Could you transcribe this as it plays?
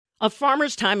A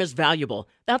farmer's time is valuable.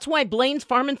 That's why Blaine's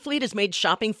Farm and Fleet has made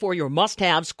shopping for your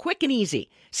must-haves quick and easy.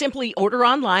 Simply order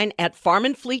online at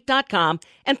farmandfleet.com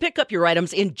and pick up your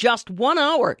items in just 1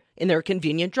 hour in their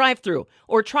convenient drive-thru.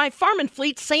 Or try Farm and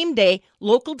Fleet's same-day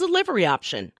local delivery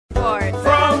option. From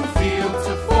field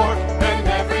to fork and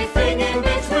everything in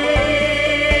between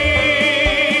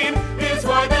is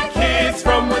why the kids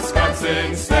from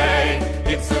Wisconsin say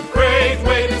it's a great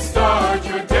way to start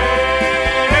your day.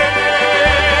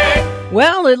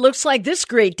 Well, it looks like this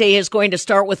great day is going to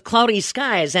start with cloudy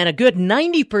skies and a good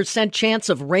 90% chance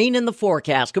of rain in the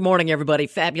forecast. Good morning, everybody.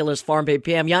 Fabulous Farm Babe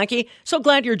Pam Jahnke. So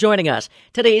glad you're joining us.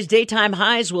 Today's daytime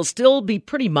highs will still be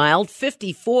pretty mild,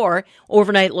 54.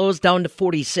 Overnight lows down to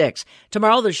 46.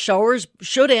 Tomorrow, the showers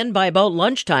should end by about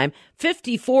lunchtime,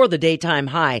 54 the daytime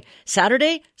high.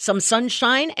 Saturday, some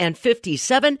sunshine and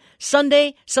 57.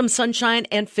 Sunday, some sunshine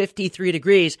and 53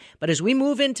 degrees. But as we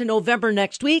move into November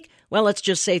next week, well, let's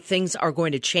just say things are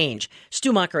going to change.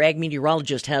 Stu Macher, ag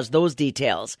meteorologist, has those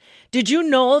details. Did you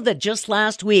know that just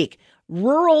last week,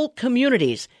 rural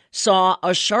communities saw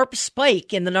a sharp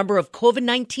spike in the number of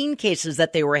COVID-19 cases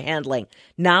that they were handling?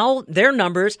 Now their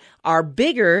numbers are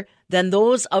bigger than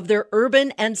those of their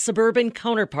urban and suburban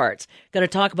counterparts. Going to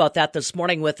talk about that this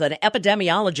morning with an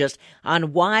epidemiologist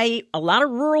on why a lot of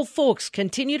rural folks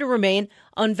continue to remain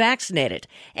unvaccinated.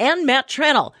 And Matt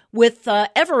Tranel with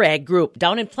Everag Group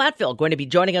down in Platteville going to be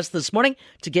joining us this morning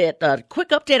to get a quick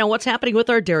update on what's happening with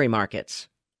our dairy markets.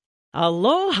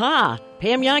 Aloha!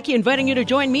 Pam Jahnke inviting you to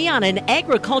join me on an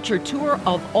agriculture tour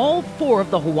of all 4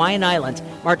 of the Hawaiian Islands,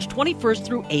 March 21st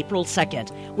through April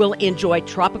 2nd. We'll enjoy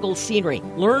tropical scenery,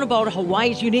 learn about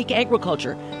Hawaii's unique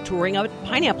agriculture, touring a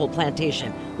pineapple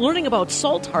plantation, learning about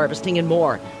salt harvesting, and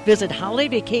more. Visit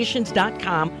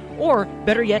holidayvacations.com or,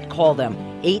 better yet, call them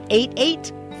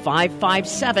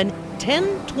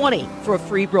 888-557-1020 for a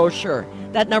free brochure.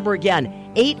 That number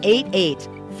again,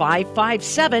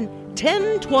 888-557-1020.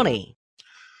 1020.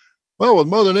 Well, with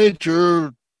Mother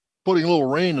Nature putting a little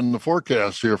rain in the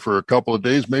forecast here for a couple of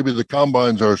days, maybe the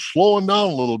combines are slowing down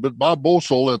a little bit. Bob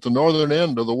Bosold at the northern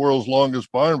end of the world's longest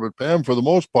barn, but Pam, for the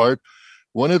most part,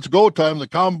 when it's go time, the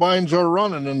combines are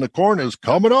running and the corn is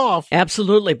coming off.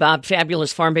 Absolutely, Bob.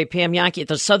 Fabulous Farm Babe Pam Jahnke at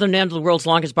the southern end of the world's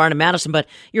longest barn in Madison. But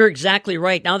you're exactly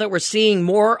right. Now that we're seeing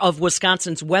more of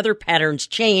Wisconsin's weather patterns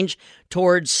change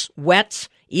towards wet,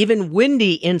 even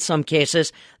windy in some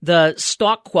cases, the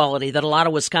stalk quality that a lot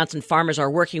of Wisconsin farmers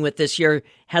are working with this year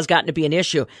has gotten to be an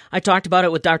issue. I talked about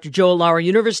it with Dr. Joe Lauer,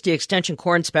 University Extension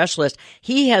corn specialist.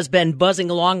 He has been buzzing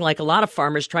along like a lot of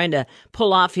farmers trying to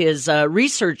pull off his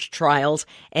research trials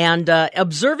and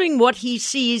observing what he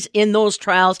sees in those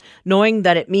trials, knowing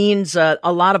that it means a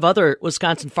lot of other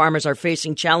Wisconsin farmers are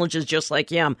facing challenges just like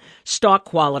him. Stalk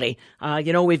quality.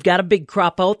 We've got a big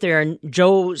crop out there, and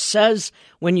Joe says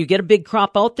when you get a big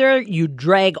crop out there, you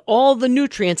drag all the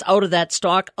nutrients out of that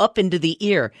stalk up into the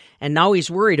ear, and now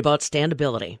he's worried about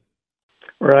standability.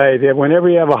 Right. Whenever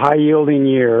you have a high-yielding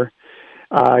year,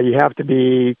 you have to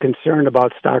be concerned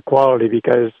about stalk quality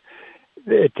because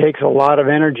it takes a lot of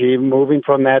energy moving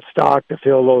from that stalk to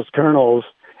fill those kernels.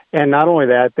 And not only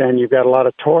that, then you've got a lot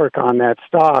of torque on that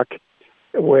stalk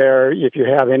where if you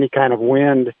have any kind of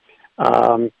wind,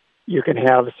 you can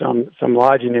have some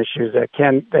lodging issues that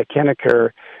can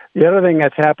occur. The other thing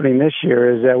that's happening this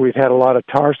year is that we've had a lot of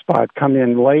tar spot come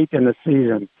in late in the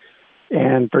season.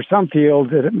 And for some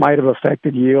fields, it might have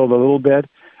affected yield a little bit,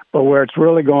 but where it's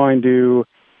really going to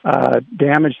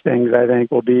damage things, I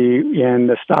think, will be in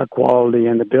the stock quality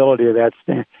and the ability of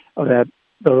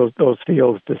those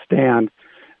fields to stand.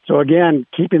 So again,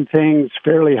 keeping things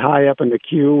fairly high up in the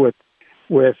queue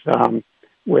with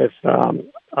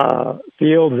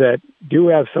fields that do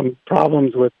have some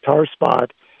problems with tar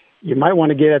spot, you might want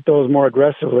to get at those more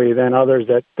aggressively than others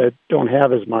that don't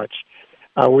have as much.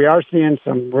 We are seeing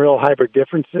some real hybrid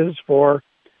differences for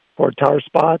tar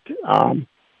spot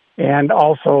and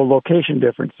also location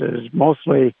differences.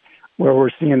 Mostly where we're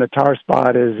seeing the tar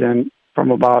spot is from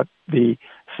about the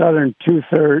southern two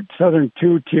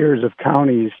tiers of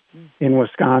counties in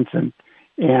Wisconsin.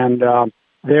 And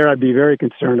there I'd be very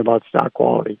concerned about stock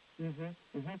quality. Mm-hmm.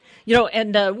 Mm-hmm.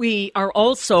 And we are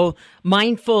also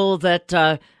mindful that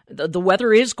the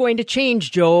weather is going to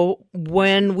change, Joe.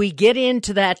 When we get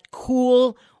into that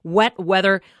cool, wet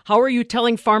weather, how are you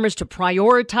telling farmers to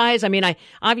prioritize? I mean,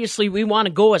 obviously we want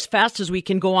to go as fast as we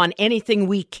can go on anything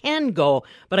we can go,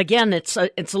 but again, it's a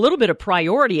little bit of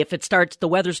priority if the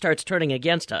weather starts turning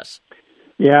against us.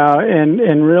 Yeah,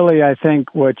 and really, I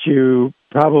think what you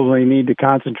probably need to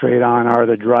concentrate on are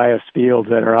the driest fields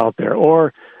that are out there,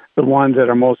 or the ones that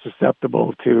are most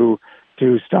susceptible to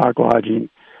stock lodging.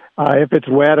 If it's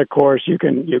wet, of course, you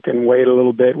can wait a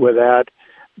little bit with that.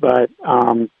 But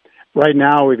right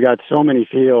now we've got so many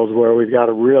fields where we've got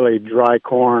a really dry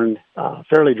corn,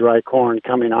 fairly dry corn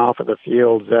coming off of the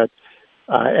fields that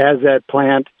as that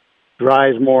plant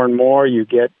dries more and more, you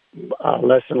get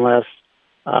less and less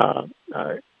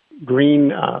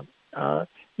green.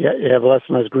 You have less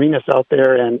and less greenness out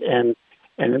there, and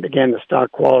again, the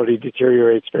stalk quality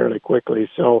deteriorates fairly quickly.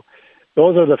 So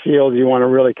those are the fields you want to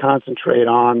really concentrate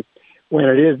on. When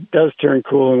it does turn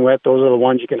cool and wet, those are the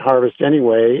ones you can harvest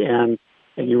anyway, and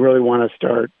you really want to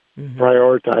start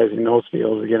prioritizing those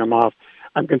fields to get them off.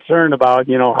 I'm concerned about,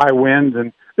 high winds,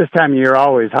 and this time of year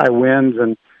always high winds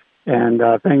and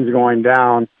things going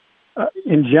down.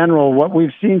 In general, what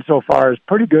we've seen so far is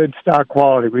pretty good stock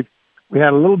quality. We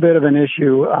had a little bit of an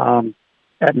issue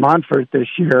at Montfort this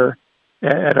year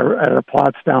at our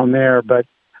plots down there, but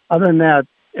other than that,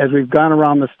 as we've gone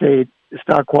around the state, the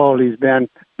stock quality's been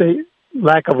there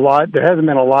hasn't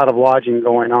been a lot of lodging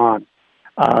going on.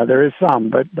 There is some,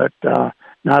 but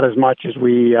not as much as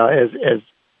as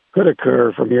could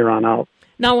occur from here on out.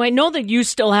 Now, I know that you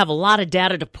still have a lot of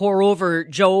data to pour over,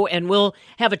 Joe, and we'll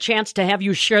have a chance to have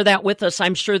you share that with us,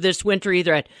 I'm sure, this winter,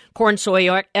 either at Corn Soy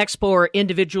Expo or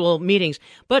individual meetings.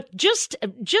 But just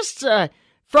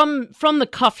from the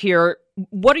cuff here,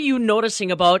 what are you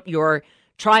noticing about your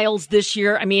trials this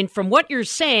year? I mean, from what you're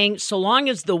saying, so long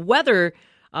as the weather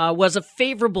was a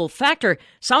favorable factor,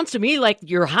 sounds to me like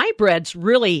your hybrids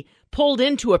really pulled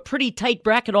into a pretty tight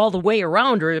bracket all the way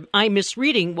around, or am I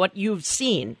misreading what you've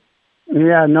seen?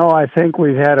 Yeah, no, I think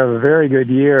we've had a very good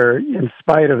year in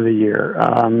spite of the year.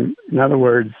 In other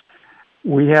words,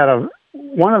 we had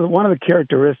one of the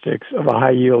characteristics of a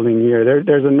high yielding year.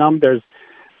 There's in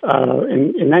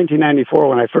 1994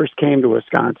 when I first came to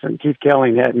Wisconsin, Keith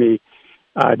Kelling had me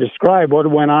describe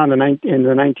what went on in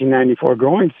the 1994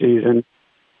 growing season.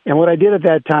 And what I did at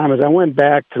that time is I went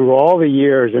back through all the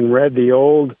years and read the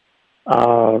old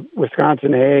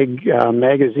Wisconsin Ag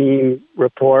magazine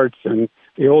reports and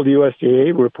the old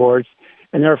USDA reports,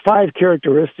 and there are 5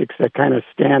 characteristics that kind of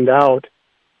stand out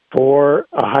for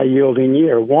a high-yielding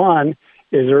year. 1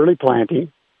 is early planting.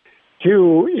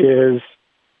 2 is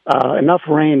enough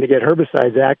rain to get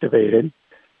herbicides activated.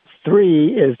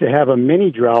 3 is to have a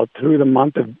mini drought through the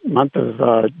month of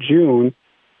June,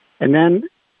 and then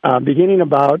beginning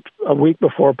about a week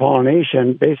before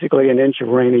pollination, basically an inch of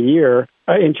rain a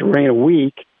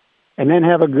week, and then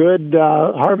have a good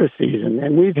harvest season.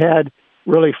 And we've had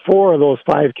really 4 of those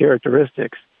 5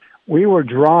 characteristics. We were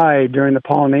dry during the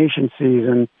pollination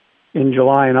season in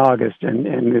July and August,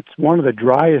 and it's one of the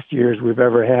driest years we've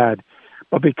ever had.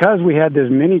 But because we had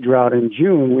this mini drought in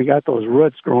June, we got those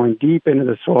roots growing deep into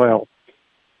the soil.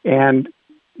 And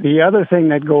the other thing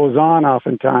that goes on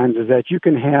oftentimes is that you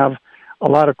can have a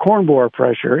lot of corn borer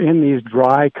pressure in these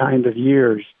dry kind of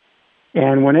years.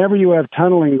 And whenever you have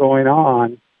tunneling going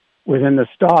on within the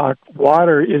stalk,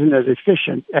 water isn't as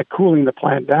efficient at cooling the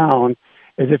plant down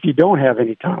as if you don't have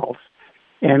any tunnels.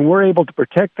 And we're able to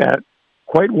protect that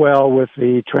quite well with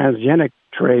the transgenic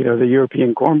trait or the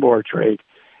European corn borer trait.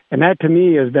 And that, to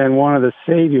me, has been one of the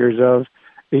saviors of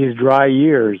these dry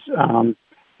years.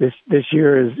 This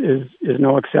year is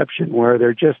no exception, where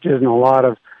there just isn't a lot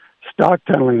of stalk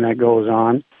tunneling that goes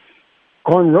on.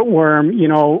 Corn rootworm,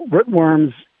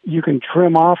 rootworms, you can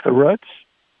trim off the roots,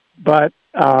 but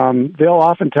they'll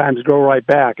oftentimes grow right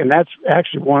back. And that's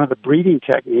actually one of the breeding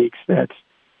techniques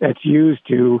that's used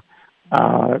to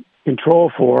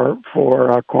control for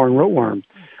corn rootworm.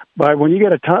 But when you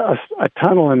get a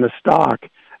tunnel in the stalk,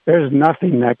 there's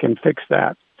nothing that can fix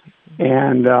that.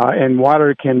 And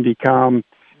water can become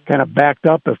kind of backed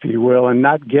up, if you will, and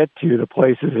not get to the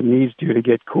places it needs to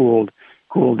get cooled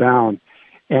down.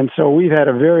 And so we've had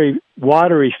a very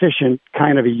water-efficient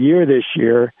kind of a year this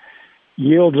year.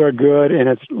 Yields are good, and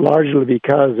it's largely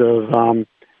because of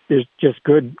there's just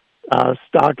good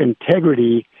stalk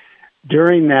integrity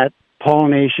during that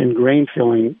pollination grain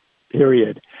filling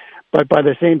period. But by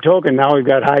the same token, now we've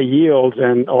got high yields,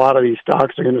 and a lot of these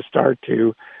stalks are going to start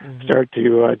to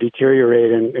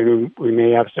deteriorate, and we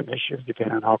may have some issues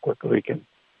depending on how quickly we can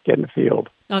get in the field.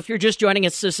 Now, if you're just joining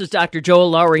us, this is Dr. Joe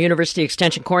Lowry, University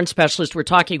Extension corn specialist. We're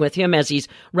talking with him as he's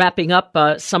wrapping up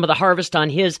some of the harvest on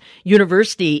his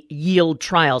university yield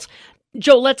trials.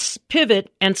 Joe, let's pivot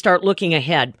and start looking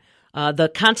ahead.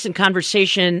 the constant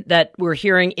conversation that we're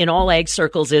hearing in all ag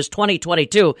circles is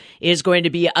 2022 is going to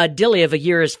be a dilly of a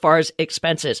year as far as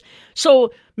expenses.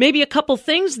 So maybe a couple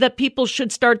things that people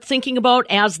should start thinking about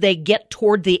as they get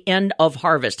toward the end of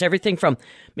harvest. Everything from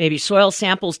maybe soil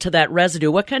samples to that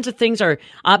residue. What kinds of things are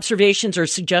observations or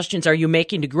suggestions are you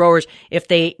making to growers if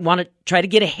they want to try to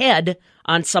get ahead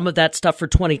on some of that stuff for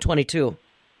 2022?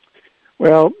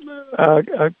 Well,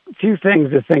 a few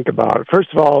things to think about. First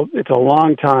of all, it's a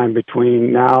long time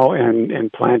between now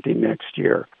and planting next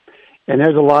year. And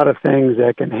there's a lot of things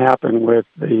that can happen with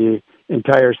the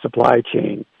entire supply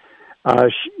chain.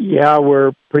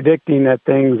 We're predicting that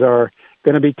things are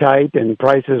going to be tight and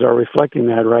prices are reflecting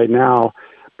that right now.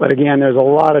 But again, there's a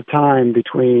lot of time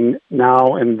between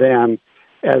now and then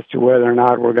as to whether or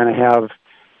not we're going to have,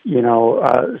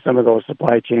 some of those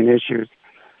supply chain issues.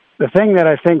 The thing that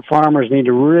I think farmers need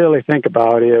to really think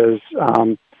about is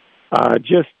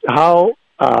just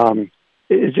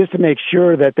to make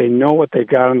sure that they know what they've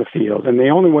got in the field. And the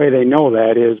only way they know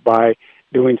that is by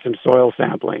doing some soil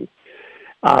sampling.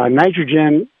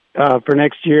 Nitrogen for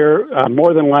next year,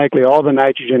 more than likely all the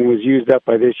nitrogen was used up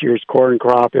by this year's corn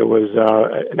crop. It was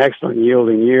an excellent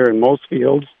yielding year in most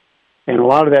fields. And a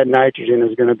lot of that nitrogen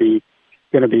is going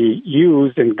to be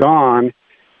used and gone,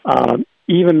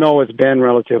 even though it's been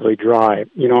relatively dry.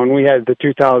 When we had the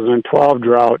 2012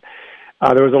 drought,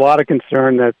 there was a lot of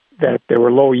concern that there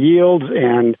were low yields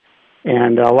and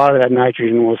a lot of that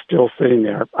nitrogen was still sitting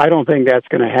there. I don't think that's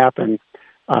going to happen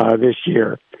this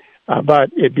year,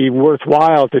 but it'd be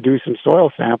worthwhile to do some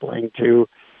soil sampling to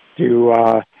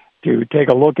take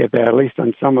a look at that, at least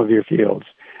on some of your fields.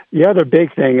 The other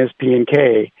big thing is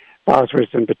P&K, phosphorus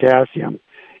and potassium.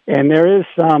 And there is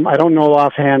some, I don't know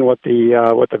offhand what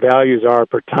the values are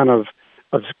per ton of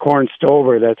corn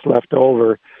stover that's left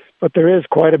over, but there is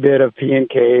quite a bit of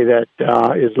P&K that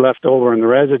is left over in the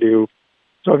residue.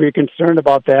 So if you're concerned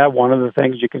about that, one of the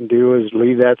things you can do is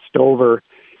leave that stover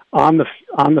on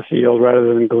the field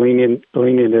rather than gleaning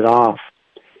it off.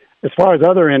 As far as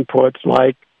other inputs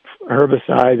like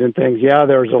herbicides and things,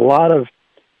 there's a lot of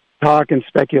talk and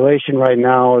speculation right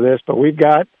now of this, but we've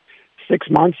got 6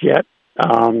 months yet.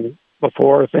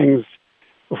 Before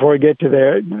we get to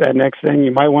that next thing,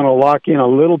 you might want to lock in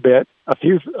a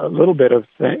few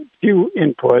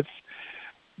inputs,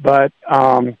 but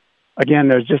again,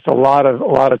 there's just a lot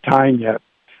of time yet.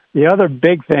 The other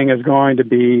big thing is going to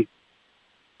be,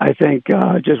 I think,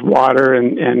 just water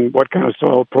and what kind of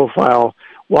soil profile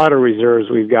water reserves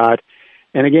we've got.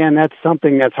 And again, that's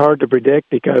something that's hard to predict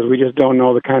because we just don't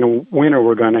know the kind of winter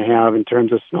we're going to have in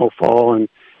terms of snowfall and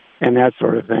that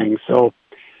sort of thing. So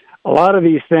a lot of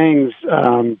these things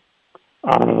are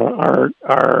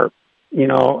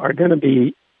going to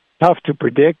be tough to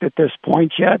predict at this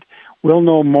point yet. We'll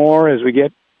know more as we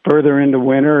get further into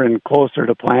winter and closer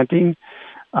to planting.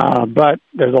 But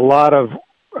there's a lot of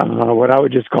what I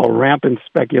would just call rampant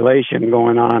speculation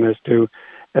going on as to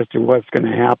what's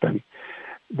going to happen.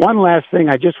 One last thing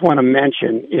I just want to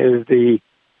mention is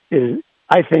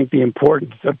I think the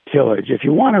importance of tillage. If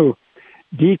you want to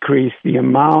decrease the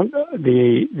amount,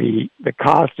 the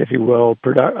cost, if you will,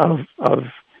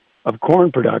 of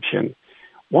corn production,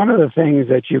 one of the things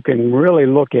that you can really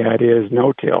look at is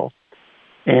no-till,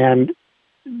 and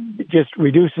it just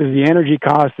reduces the energy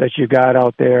costs that you got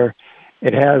out there.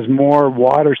 It has more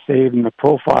water saved in the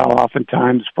profile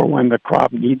oftentimes for when the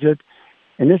crop needs it.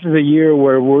 And this is a year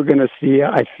where we're going to see,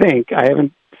 I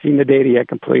haven't seen the data yet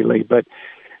completely, but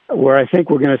where I think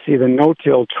we're going to see the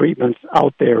no-till treatments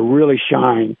out there really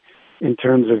shine in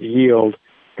terms of yield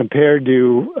compared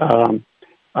to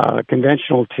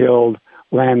conventional tilled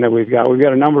land that we've got. We've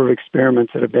got a number of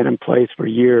experiments that have been in place for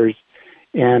years,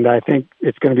 and I think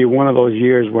it's going to be one of those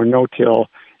years where no-till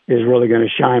is really going to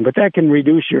shine. But that can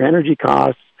reduce your energy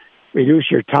costs, reduce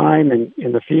your time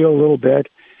in the field a little bit,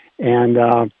 and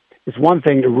it's one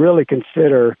thing to really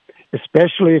consider,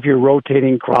 especially if you're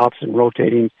rotating crops and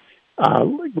rotating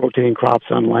crops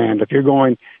on land. If you're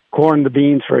going corn to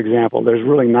beans, for example, there's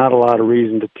really not a lot of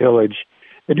reason to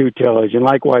do tillage. And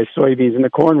likewise, soybeans in the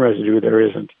corn residue, there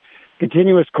isn't.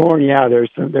 Continuous corn, there's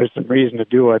some reason to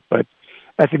do it, but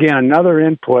that's again another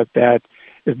input that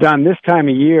is done this time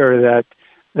of year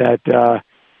that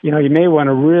you may want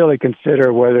to really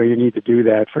consider whether you need to do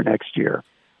that for next year.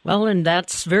 Well, and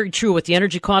that's very true. With the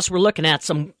energy costs, we're looking at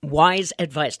some wise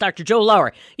advice. Dr. Joe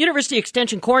Lauer, University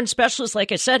Extension corn specialist,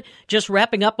 like I said, just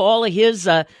wrapping up all of his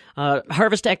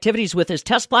harvest activities with his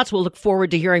test plots. We'll look forward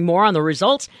to hearing more on the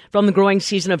results from the growing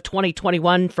season of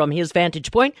 2021 from his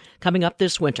vantage point coming up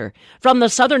this winter. From the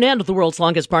southern end of the world's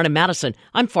longest barn in Madison,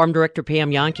 I'm Farm Director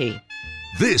Pam Jahnke.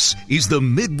 This is the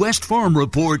Midwest Farm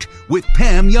Report with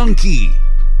Pam Jahnke.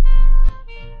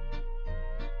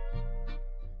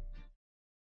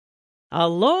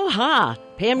 Aloha!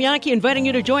 Pam Jahnke inviting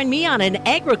you to join me on an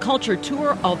agriculture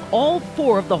tour of all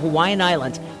 4 of the Hawaiian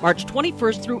Islands, March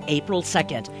 21st through April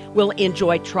 2nd. We'll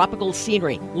enjoy tropical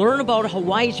scenery, learn about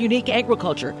Hawaii's unique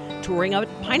agriculture, touring a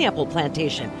pineapple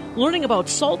plantation, learning about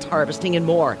salt harvesting, and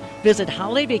more. Visit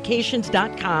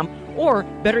holidayvacations.com or,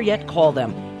 better yet, call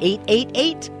them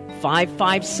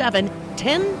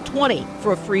 888-557-1020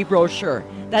 for a free brochure.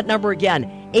 That number again,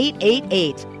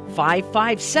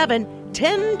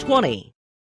 888-557-1020.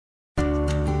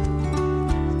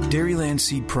 Dairyland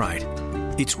Seed Pride.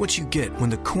 It's what you get when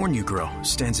the corn you grow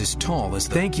stands as tall as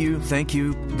the... Thank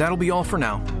you. That'll be all for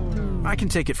now. I can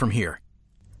take it from here.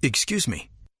 Excuse me.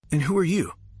 And who are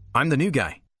you? I'm the new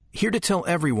guy. Here to tell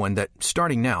everyone that,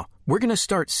 starting now, we're going to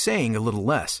start saying a little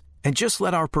less and just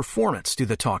let our performance do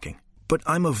the talking. But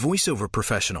I'm a voiceover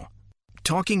professional.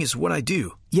 Talking is what I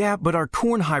do. Yeah, but our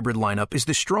corn hybrid lineup is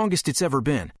the strongest it's ever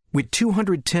been, with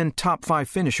 210 top 5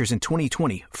 finishers in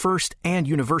 2020, first and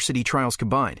university trials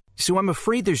combined. So I'm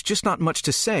afraid there's just not much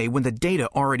to say when the data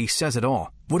already says it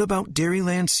all. What about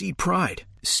Dairyland Seed Pride?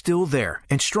 Still there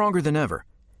and stronger than ever.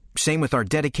 Same with our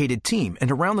dedicated team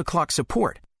and around-the-clock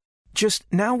support. Just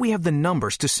now we have the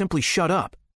numbers to simply shut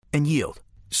up and yield.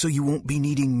 So you won't be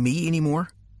needing me anymore?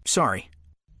 Sorry.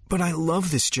 But I love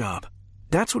this job.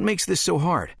 That's what makes this so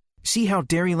hard. See how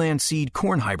Dairyland Seed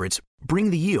corn hybrids bring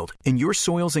the yield in your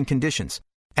soils and conditions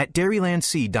at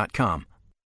dairylandseed.com.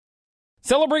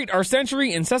 Celebrate our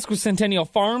century in sesquicentennial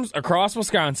farms across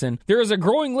Wisconsin. There is a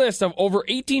growing list of over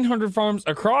 1,800 farms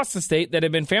across the state that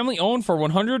have been family-owned for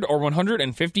 100 or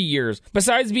 150 years.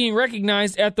 Besides being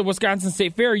recognized at the Wisconsin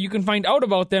State Fair, you can find out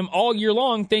about them all year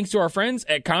long thanks to our friends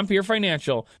at Compeer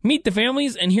Financial. Meet the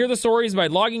families and hear the stories by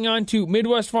logging on to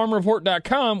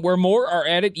MidwestFarmReport.com, where more are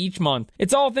added each month.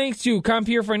 It's all thanks to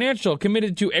Compeer Financial,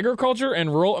 committed to agriculture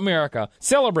and rural America.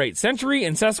 Celebrate century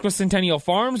and sesquicentennial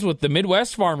farms with the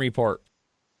Midwest Farm Report.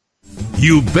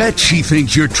 You bet she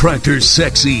thinks your tractor's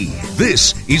sexy.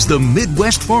 This is the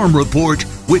Midwest Farm Report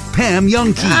with Pam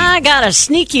Jahnke. I got a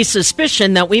sneaky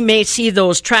suspicion that we may see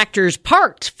those tractors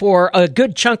parked for a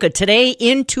good chunk of today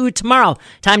into tomorrow.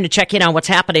 Time to check in on what's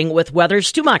happening with weather.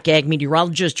 Stu Muck, ag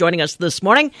meteorologist, joining us this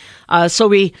morning. So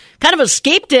we kind of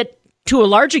escaped it to a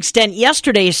large extent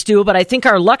yesterday, Stu, but I think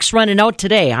our luck's running out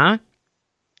today, huh?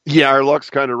 Yeah, our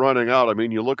luck's kind of running out. I mean,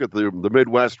 you look at the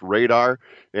Midwest radar,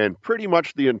 and pretty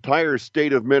much the entire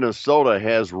state of Minnesota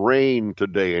has rain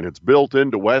today, and it's built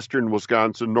into western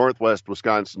Wisconsin, northwest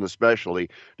Wisconsin especially,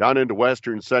 down into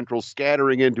western central,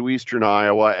 scattering into eastern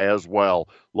Iowa as well.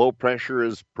 Low pressure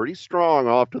is pretty strong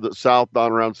off to the south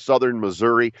down around southern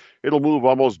Missouri. It'll move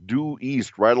almost due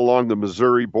east right along the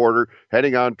Missouri border,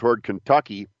 heading on toward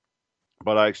Kentucky.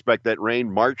 But I expect that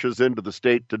rain marches into the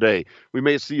state today. We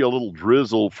may see a little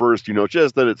drizzle first,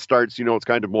 just that it starts, it's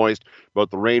kind of moist,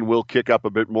 but the rain will kick up a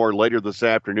bit more later this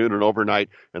afternoon and overnight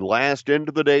and last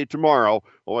into the day tomorrow.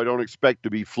 Oh, I don't expect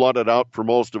to be flooded out for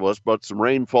most of us, but some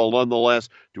rainfall nonetheless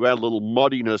to add a little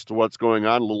muddiness to what's going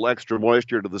on, a little extra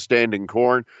moisture to the standing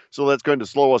corn. So that's going to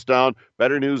slow us down.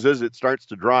 Better news is it starts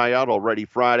to dry out already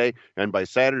Friday, and by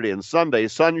Saturday and Sunday,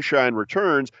 sunshine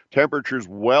returns. Temperatures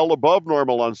well above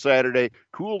normal on Saturday,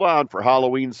 cool down for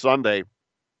Halloween Sunday.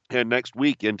 And next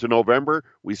week into November,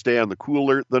 we stay on the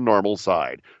cooler than normal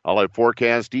side. I'll have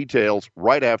forecast details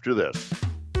right after this.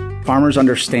 Farmers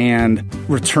understand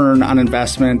return on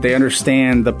investment. They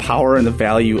understand the power and the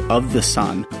value of the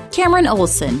sun. Cameron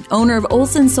Olson, owner of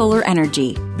Olson Solar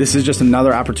Energy. This is just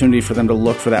another opportunity for them to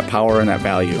look for that power and that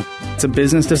value. It's a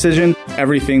business decision.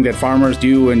 Everything that farmers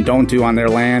do and don't do on their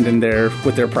land and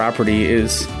with their property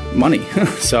is money.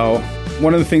 So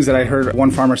one of the things that I heard one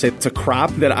farmer say, it's a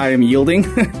crop that I am yielding.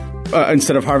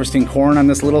 Instead of harvesting corn on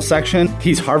this little section,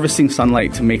 he's harvesting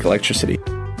sunlight to make electricity.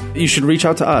 You should reach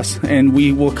out to us, and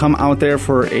we will come out there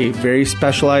for a very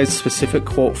specialized, specific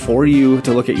quote for you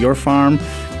to look at your farm.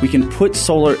 We can put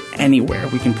solar anywhere.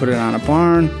 We can put it on a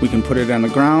barn. We can put it on the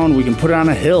ground. We can put it on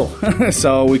a hill.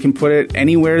 So we can put it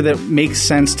anywhere that makes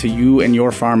sense to you and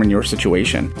your farm and your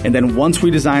situation. And then once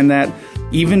we design that,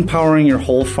 even powering your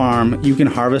whole farm, you can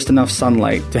harvest enough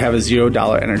sunlight to have a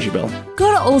 $0 energy bill.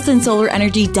 Go to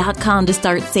olsonsolarenergy.com to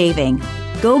start saving.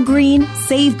 Go green,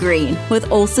 save green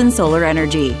with Olson Solar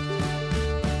Energy.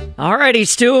 All righty,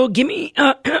 Stu, give me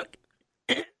a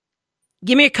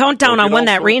countdown on when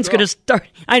that rain's going to start.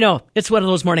 I know, it's one of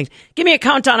those mornings. Give me a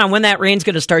countdown on when that rain's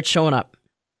going to start showing up.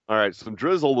 All right, some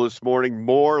drizzle this morning.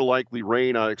 More likely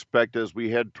rain I expect as we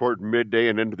head toward midday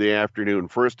and into the afternoon.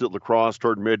 First at La Crosse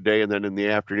toward midday and then in the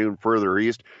afternoon further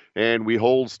east. And we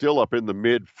hold still up in the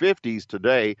mid-50s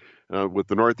today with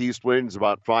the northeast winds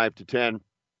about 5 to 10.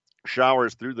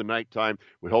 Showers through the nighttime.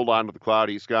 We hold on to the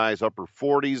cloudy skies, upper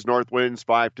 40s, north winds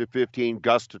 5 to 15,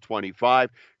 gusts to 25.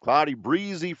 Cloudy,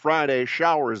 breezy Friday,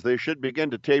 showers. They should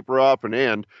begin to taper off and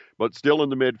end, but still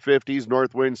in the mid-50s,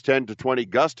 north winds 10 to 20,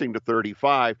 gusting to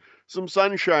 35. Some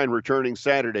sunshine returning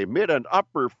Saturday, mid and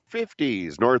upper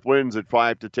 50s, north winds at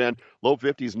 5 to 10, low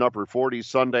 50s and upper 40s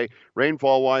Sunday.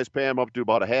 Rainfall-wise, Pam, up to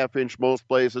about a half inch most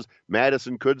places.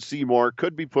 Madison could see more,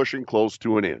 could be pushing close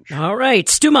to an inch. All right,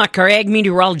 Stu Muck, our ag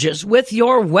meteorologist, with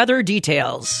your weather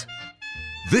details.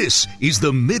 This is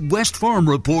the Midwest Farm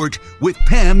Report with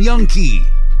Pam Youngkey.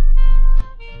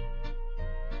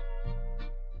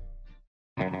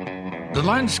 The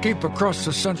landscape across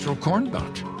the central Corn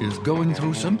Belt is going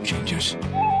through some changes.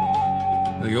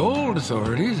 The old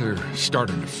authorities are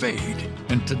starting to fade,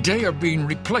 and today are being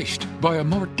replaced by a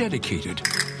more dedicated,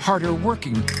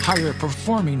 harder-working,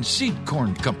 higher-performing seed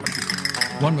corn company.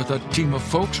 One with a team of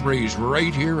folks raised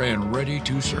right here and ready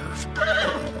to serve.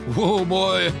 Whoa,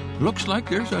 boy, looks like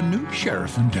there's a new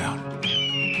sheriff in town.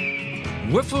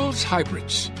 Wyffels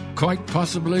Hybrids, quite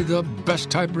possibly the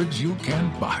best hybrids you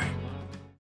can buy.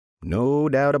 No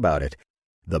doubt about it.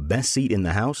 The best seat in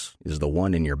the house is the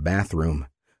one in your bathroom.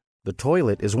 The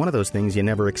toilet is one of those things you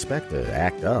never expect to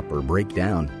act up or break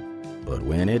down. But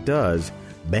when it does,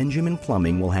 Benjamin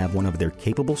Plumbing will have one of their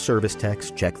capable service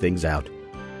techs check things out.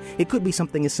 It could be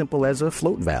something as simple as a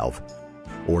float valve.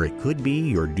 Or it could be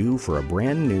you're due for a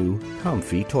brand new,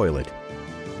 comfy toilet.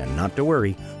 And not to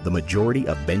worry, the majority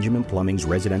of Benjamin Plumbing's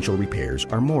residential repairs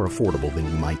are more affordable than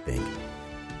you might think.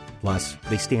 Plus,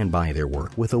 they stand by their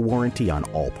work with a warranty on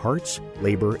all parts,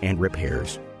 labor, and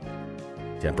repairs.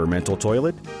 Temperamental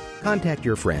toilet? Contact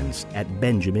your friends at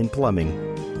Benjamin Plumbing.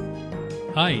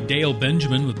 Hi, Dale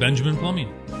Benjamin with Benjamin Plumbing.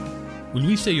 When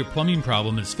we say your plumbing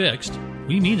problem is fixed,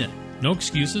 we mean it. No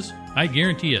excuses. I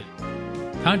guarantee it.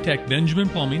 Contact Benjamin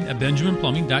Plumbing at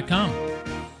benjaminplumbing.com.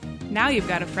 Now you've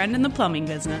got a friend in the plumbing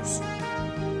business.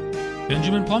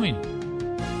 Benjamin Plumbing.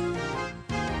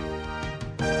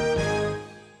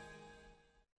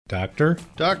 Doctor?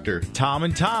 Doctor. Tom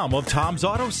and Tom of Tom's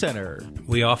Auto Center.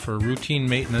 We offer routine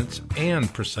maintenance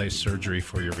and precise surgery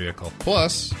for your vehicle.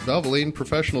 Plus, Valvoline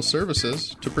professional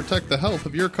services to protect the health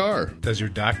of your car. Does your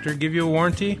doctor give you a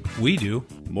warranty? We do.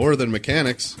 More than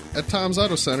mechanics. At Tom's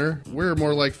Auto Center, we're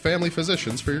more like family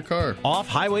physicians for your car. Off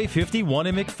Highway 51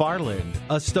 in McFarland,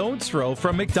 a stone's throw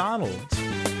from McDonald's.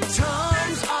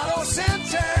 Tom's Auto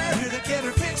Center. Here to get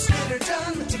her fixed, get her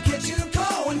done, to get you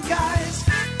going, guys.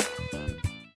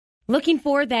 Looking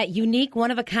for that unique,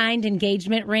 one-of-a-kind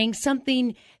engagement ring,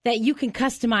 something that you can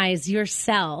customize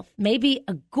yourself. Maybe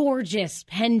a gorgeous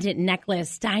pendant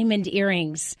necklace, diamond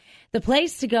earrings. The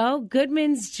place to go,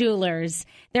 Goodman's Jewelers.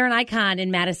 They're an icon in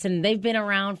Madison. They've been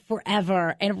around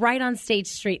forever and right on State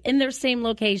Street in their same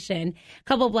location, a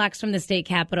couple blocks from the state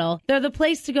capitol. They're the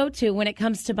place to go to when it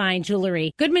comes to buying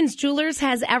jewelry. Goodman's Jewelers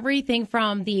has everything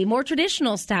from the more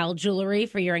traditional style jewelry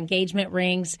for your engagement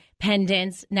rings,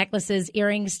 pendants, necklaces,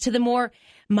 earrings, to the more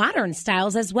modern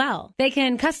styles as well. They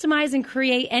can customize and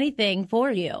create anything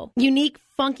for you. Unique,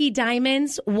 funky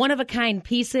diamonds, one-of-a-kind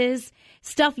pieces,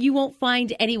 stuff you won't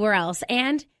find anywhere else,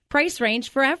 and price range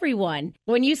for everyone.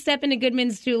 When you step into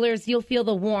Goodman's Jewelers, you'll feel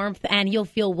the warmth and you'll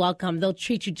feel welcome. They'll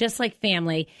treat you just like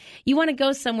family. You want to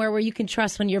go somewhere where you can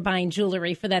trust when you're buying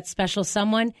jewelry for that special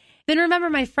someone? Then remember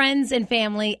my friends and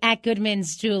family at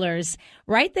Goodman's Jewelers.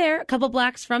 Right there, a couple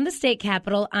blocks from the state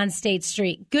capitol on State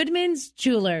Street. Goodman's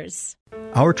Jewelers.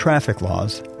 Our traffic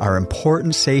laws are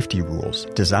important safety rules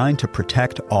designed to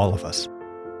protect all of us.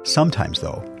 Sometimes,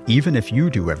 though, even if you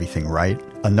do everything right,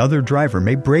 another driver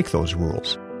may break those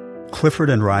rules. Clifford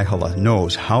and Raihala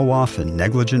knows how often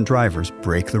negligent drivers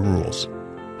break the rules,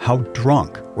 how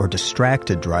drunk or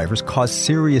distracted drivers cause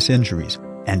serious injuries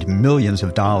and millions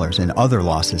of dollars in other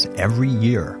losses every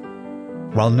year.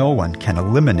 While no one can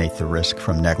eliminate the risk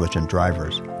from negligent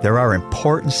drivers, there are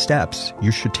important steps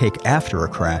you should take after a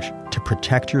crash to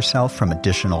protect yourself from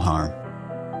additional harm.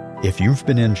 If you've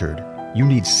been injured, you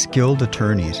need skilled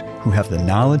attorneys who have the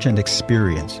knowledge and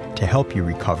experience to help you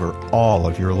recover all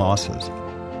of your losses.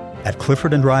 At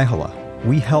Clifford and Raihala,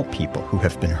 we help people who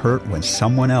have been hurt when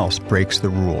someone else breaks the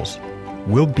rules.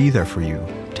 We'll be there for you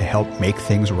to help make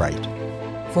things right.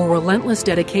 For relentless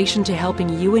dedication to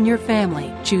helping you and your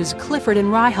family, choose Clifford and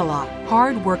Raihala,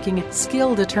 hard-working,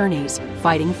 skilled attorneys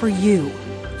fighting for you.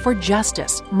 For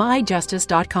justice,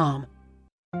 myjustice.com.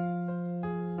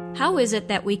 How is it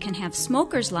that we can have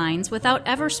smokers' lines without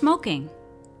ever smoking?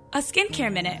 A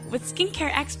skincare minute with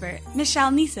skincare expert Michelle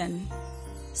Neeson.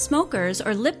 Smokers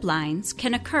or lip lines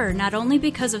can occur not only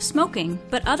because of smoking,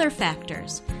 but other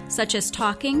factors, such as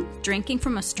talking, drinking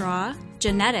from a straw,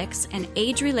 genetics, and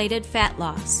age-related fat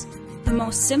loss. The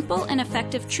most simple and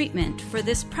effective treatment for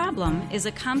this problem is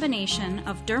a combination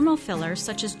of dermal fillers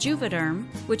such as Juvederm,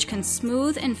 which can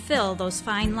smooth and fill those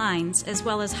fine lines as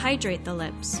well as hydrate the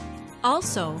lips.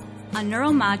 Also, a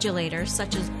neuromodulator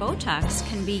such as Botox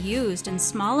can be used in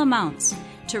small amounts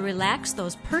to relax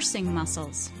those pursing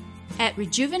muscles. At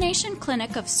Rejuvenation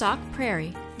Clinic of Sauk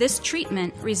Prairie, this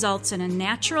treatment results in a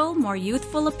natural, more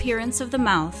youthful appearance of the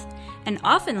mouth and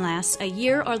often lasts a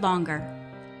year or longer.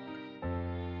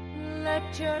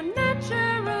 Let your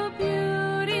natural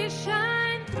beauty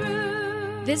shine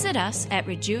through. Visit us at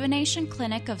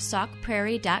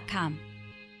rejuvenationclinicofsaukprairie.com.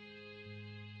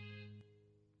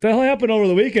 The hell happened over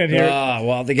the weekend here?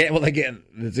 Again,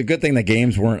 it's a good thing the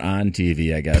games weren't on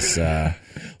TV, I guess.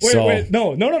 Wait,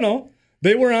 no.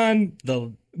 They were on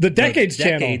the Decades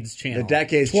channel. The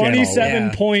Decades channel.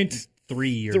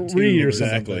 27.3 or something.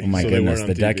 Exactly. Oh my goodness,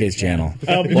 the Decades channel.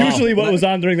 Usually, what was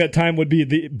on during that time would be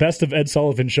the Best of Ed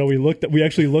Sullivan show. We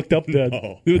actually looked up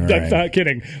the. I'm not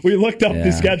kidding. We looked up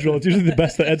the schedule. It's usually the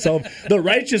Best of Ed Sullivan. The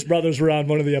Righteous Brothers were on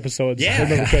one of the episodes. Yeah. If I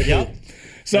remember correctly.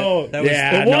 So it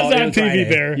was on TV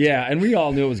there. Yeah, and we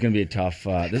all knew it was going to be a tough.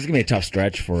 This is going to be a tough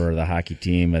stretch for the hockey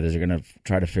team. They're going to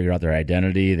try to figure out their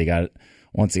identity. They got.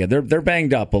 Once again, they're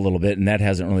banged up a little bit, and that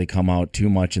hasn't really come out too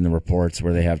much in the reports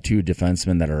where they have two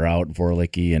defensemen that are out,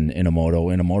 Vorlicki and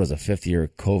Inamoto. Inamoto's a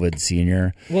fifth-year COVID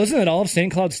senior. Well, isn't it all of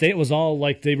St. Cloud State was all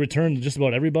like they returned just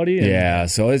about everybody? Yeah,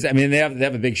 so they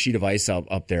have a big sheet of ice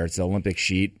up there. It's the Olympic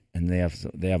sheet, and they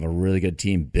have a really good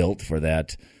team built for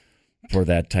that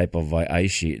type of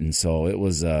ice sheet, and so it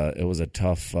was a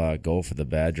tough go for the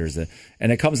Badgers.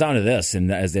 And it comes down to this,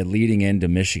 and as they're leading into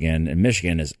Michigan, and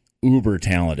Michigan is uber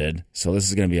talented, so this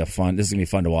is going to be fun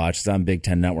to watch. It's on Big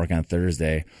Ten Network on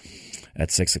Thursday at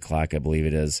 6:00, I believe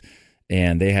it is,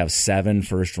 and they have 7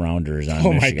 first-rounders on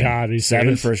Michigan. My God, are you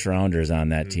serious? 7 first-rounders on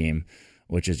that team,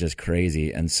 which is just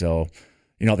crazy. And so,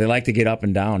 they like to get up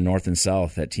and down, north and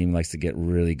south. That team likes to get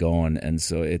really going, and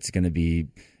so it's going to be.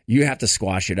 You have to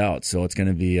squash it out, so it's going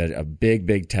to be a big,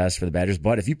 big test for the Badgers.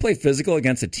 But if you play physical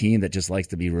against a team that just likes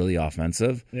to be really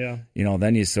offensive,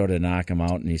 then you sort of knock them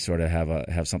out and you sort of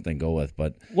have something to go with.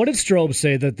 But what did Strobe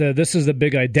say that this is the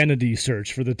big identity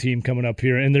search for the team coming up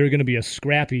here, and they're going to be a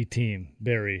scrappy team,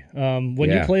 Barry?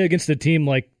 When you play against a team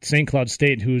like St. Cloud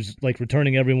State, who's like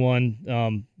returning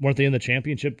everyone, weren't they in the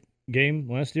championship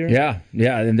game last year? Yeah,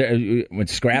 and with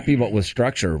scrappy but with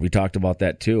structure. We talked about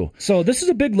that too. So this is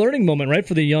a big learning moment, right,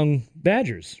 for the young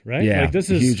Badgers, right? Yeah, this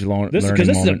is huge learning moment. Because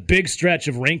this is a big stretch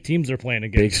of ranked teams they're playing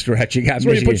against. Big stretch. You got That's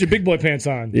where you put your big boy pants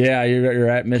on. Yeah, you're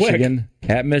at Michigan.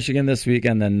 Quick. At Michigan this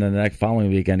weekend, then the next following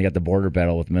weekend you got the border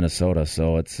battle with Minnesota.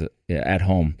 So it's at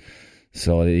home.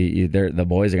 So the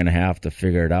boys are going to have to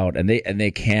figure it out, and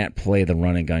they can't play the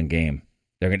run and gun game.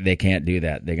 They can't do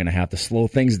that. They're going to have to slow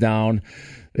things down.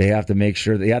 They have to make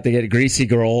sure they have to get greasy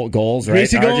goals, right?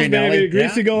 Greasy goals, baby.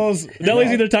 Greasy goals.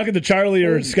 Nelly's either talking to Charlie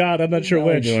or Scott. I'm not sure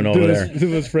which. Doing over there. Two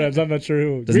of his friends. I'm not sure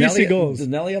who. Greasy goals. Does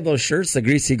Nelly have those shirts, the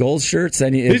greasy goals shirts?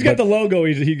 He's got the logo.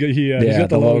 He's got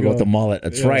the logo with the mullet.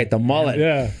 That's right, the mullet.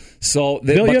 Yeah. So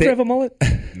Bill, you ever have a mullet?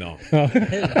 No. But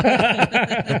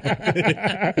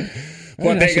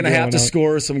they're going to have to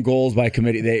score some goals by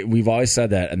committee. We've always said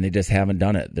that, and they just haven't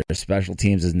done it. Their special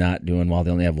teams is not doing well.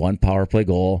 They only have 1 power play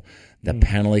goal. The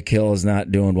penalty kill is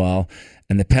not doing well.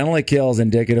 And the penalty kill is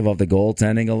indicative of the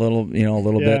goaltending a little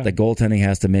bit. The goaltending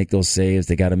has to make those saves.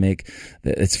 They got to make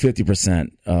it's 50%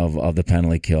 of the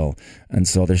penalty kill. And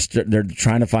so they're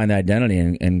trying to find the identity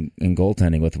in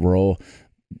goaltending with Rowe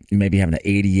maybe having an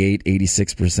 88,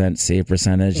 86% save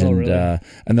percentage.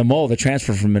 And the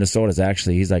transfer from Minnesota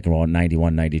he's like around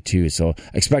 91, 92. So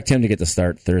expect him to get the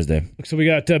start Thursday. So we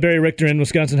got Barry Richter,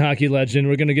 Wisconsin hockey legend.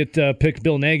 We're going to get pick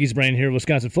Bill Nagy's brain here,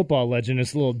 Wisconsin football legend.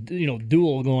 It's a little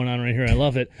duel going on right here. I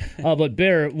love it. But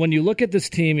Bear, when you look at this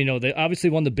team, they obviously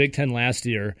won the Big Ten last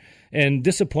year. And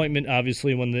disappointment,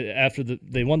 obviously, after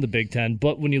they won the Big Ten.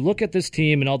 But when you look at this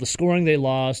team and all the scoring they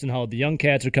lost and how the young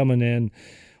cats are coming in,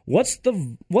 what's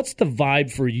the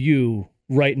vibe for you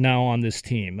right now on this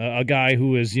team? A guy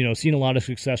who has seen a lot of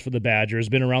success for the Badgers,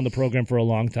 been around the program for a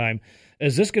long time.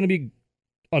 Is this going to be,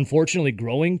 unfortunately,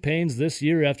 growing pains this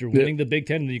year after winning the Big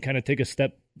Ten? And you kind of take a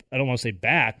step, I don't want to say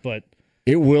back, but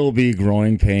It will be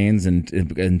growing pains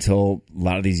until a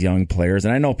lot of these young players,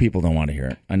 and I know people don't want to hear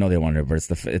it. I know they want to hear it,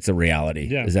 but it's a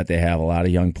reality, is that they have a lot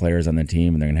of young players on the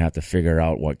team, and they're going to have to figure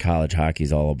out what college hockey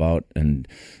is all about, and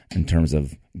in terms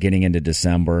of getting into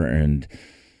December and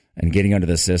getting under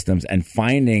the systems and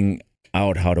finding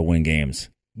out how to win games.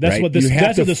 That's right? what this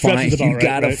stretch is about, You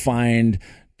got to find.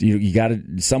 You got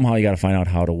to find out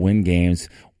how to win games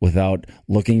without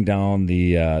looking down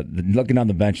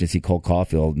the bench and see Cole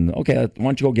Caulfield and why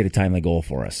don't you go get a timely goal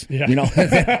for us? Yeah.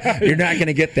 You're not going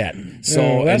to get that.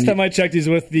 So last time I checked, he's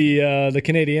with the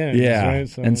Canadiens. Yeah,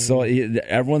 right? and so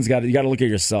everyone's got to look at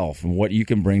yourself and what you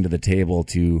can bring to the table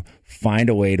to find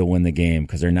a way to win the game,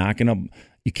 because they're not going to.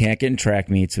 You can't get in track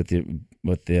meets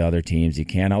with the other teams. You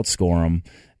can't outscore them.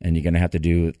 And you're going to have to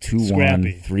do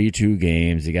 2-1, 3-2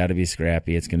 games. You got to be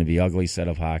scrappy. It's going to be an ugly set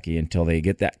of hockey until they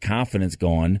get that confidence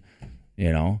going,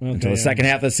 until the second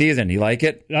half of the season. You like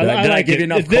it? I like it.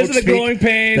 If this is the growing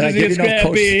pains, is it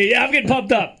scrappy? Yeah, I'm getting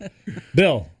pumped up.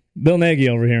 Bill Nagy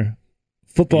over here.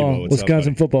 Football,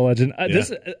 Wisconsin football legend. Is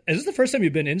this the first time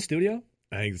you've been in studio?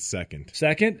 I think it's second.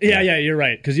 Second? Yeah, you're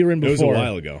right, because you were in before. It was a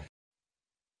while ago.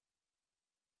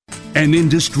 An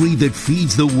industry that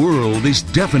feeds the world is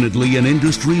definitely an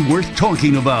industry worth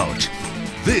talking about.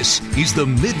 This is the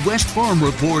Midwest Farm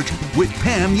Report with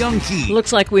Pam Jahnke.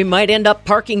 Looks like we might end up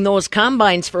parking those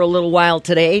combines for a little while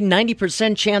today.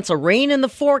 90% chance of rain in the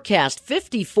forecast.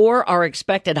 54 are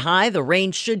expected high. The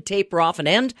rain should taper off and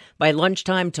end by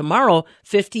lunchtime tomorrow.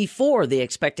 54 the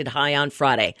expected high on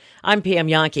Friday. I'm Pam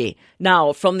Jahnke.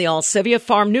 Now, from the Alcivia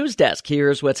Farm News Desk,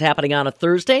 here's what's happening on a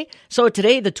Thursday. So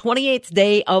today, the 28th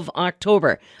day of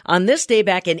October. On this day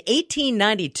back in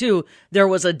 1892, there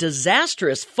was a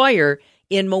disastrous fire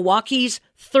in Milwaukee's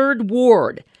 3rd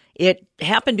Ward. It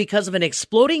happened because of an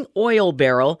exploding oil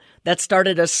barrel that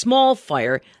started a small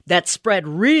fire that spread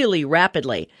really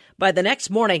rapidly. By the next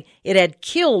morning, it had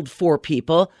killed 4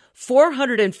 people,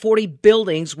 440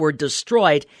 buildings were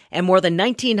destroyed, and more than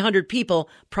 1,900 people,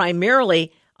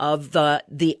 primarily of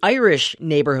the Irish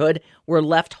neighborhood, were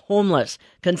left homeless,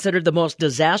 considered the most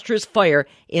disastrous fire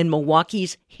in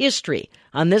Milwaukee's history.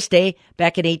 On this day,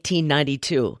 back in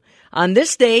 1892. On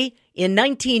this day, in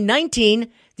 1919,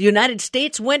 the United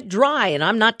States went dry, and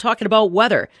I'm not talking about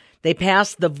weather. They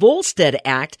passed the Volstead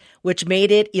Act, which made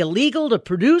it illegal to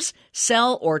produce,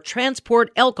 sell, or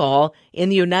transport alcohol in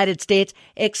the United States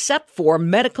except for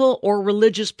medical or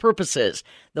religious purposes.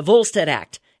 The Volstead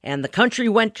Act. And the country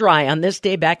went dry on this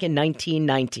day back in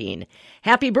 1919.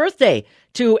 Happy birthday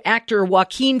to actor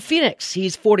Joaquin Phoenix.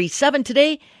 He's 47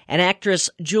 today, and actress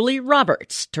Julie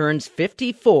Roberts turns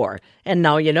 54. And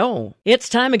now you know. It's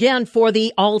time again for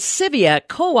the Alcivia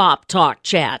Co-op Talk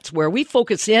Chats, where we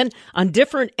focus in on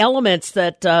different elements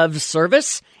of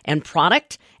service and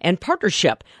product and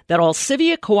partnership that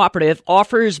Alcivia Cooperative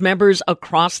offers members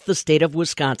across the state of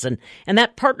Wisconsin. And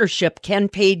that partnership can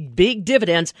pay big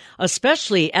dividends,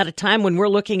 especially at a time when we're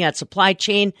looking at supply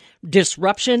chain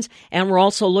disruptions, and we're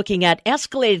also looking at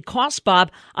escalated costs,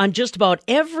 Bob, on just about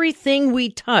everything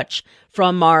we touch,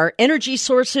 from our energy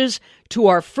sources to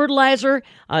our fertilizer.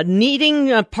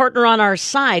 Needing a partner on our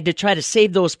side to try to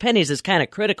save those pennies is kind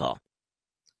of critical.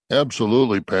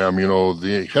 Absolutely, Pam.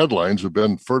 The headlines have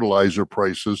been fertilizer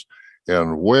prices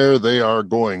and where they are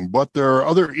going. But there are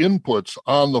other inputs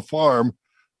on the farm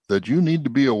that you need to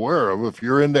be aware of if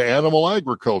you're into animal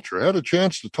agriculture. I had a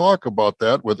chance to talk about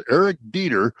that with Eric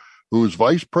Dieter, who's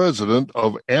Vice President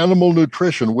of Animal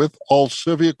Nutrition with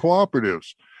Alcivia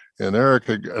Cooperatives. And Eric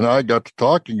and I got to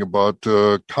talking about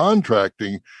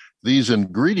contracting these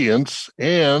ingredients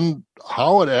and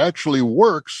how it actually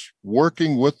works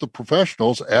working with the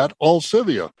professionals at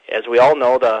Alcivia. As we all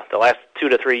know, the last 2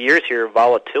 to 3 years here,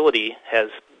 volatility has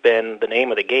been the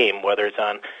name of the game, whether it's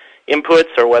on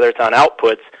inputs or whether it's on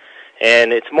outputs.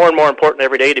 And it's more and more important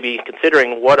every day to be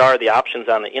considering what are the options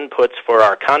on the inputs for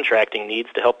our contracting needs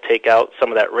to help take out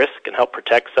some of that risk and help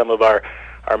protect some of our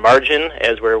margin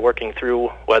as we're working through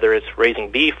whether it's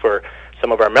raising beef or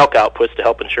some of our milk outputs to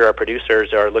help ensure our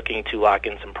producers are looking to lock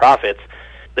in some profits.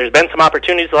 There's been some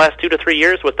opportunities the last 2 to 3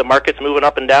 years with the markets moving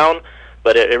up and down,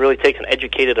 but it really takes an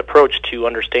educated approach to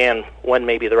understand when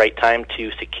may be the right time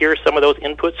to secure some of those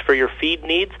inputs for your feed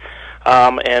needs,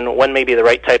 and when may be the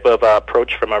right type of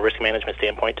approach from a risk management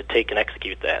standpoint to take and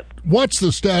execute that. What's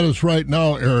the status right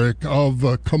now, Eric,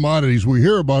 of commodities? We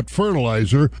hear about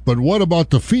fertilizer, but what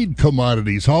about the feed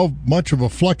commodities? How much of a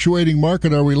fluctuating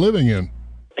market are we living in?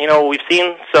 We've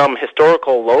seen some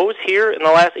historical lows here in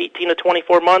the last 18 to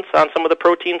 24 months on some of the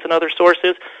proteins and other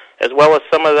sources, as well as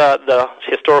some of the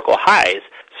historical highs.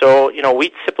 So,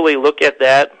 we typically look at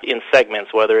that in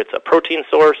segments, whether it's a protein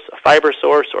source, a fiber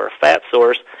source, or a fat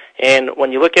source. And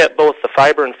when you look at both the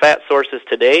fiber and fat sources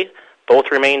today,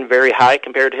 both remain very high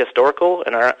compared to historical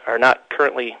and are not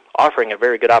currently offering a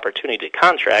very good opportunity to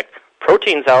contract.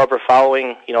 Proteins, however,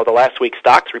 following, the last week's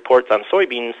stocks reports on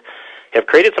soybeans, have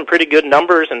created some pretty good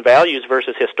numbers and values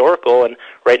versus historical, and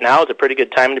right now is a pretty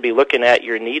good time to be looking at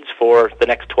your needs for the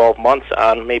next 12 months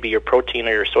on maybe your protein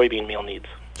or your soybean meal needs.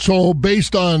 So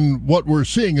based on what we're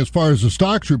seeing as far as the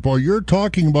stocks report, you're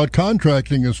talking about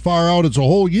contracting as far out as a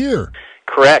whole year.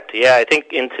 Correct. Yeah, I think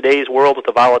in today's world with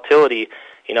the volatility,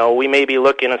 we may be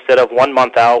looking, instead of 1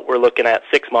 month out, we're looking at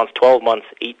 6 months, 12 months,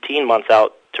 18 months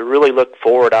out to really look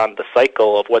forward on the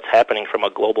cycle of what's happening from a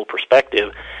global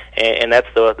perspective. And that's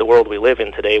the world we live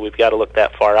in today. We've got to look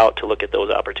that far out to look at those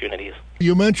opportunities.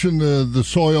 You mentioned the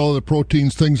soy oil, the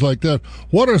proteins, things like that.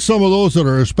 What are some of those that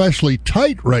are especially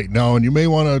tight right now and you may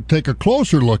want to take a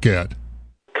closer look at?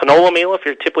 Canola meal, if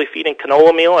you're typically feeding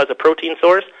canola meal as a protein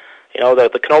source,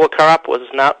 the canola crop was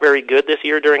not very good this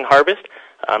year during harvest.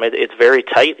 It's very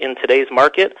tight in today's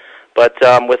market. But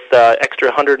with extra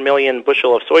 100 million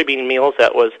bushel of soybean meals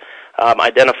that was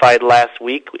identified last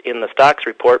week in the stocks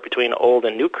report between old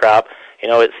and new crop,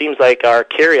 it seems like our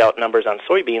carryout numbers on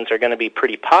soybeans are going to be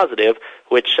pretty positive,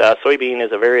 which soybean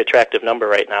is a very attractive number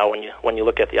right now when you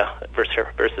look at the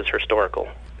versus historical.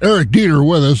 Eric Dieter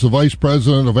with us, the Vice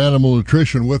President of Animal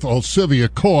Nutrition with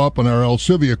Alcivia Co-op and our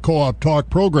Alcivia Co-op Talk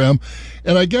program.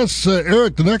 And I guess,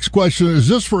 Eric, the next question, is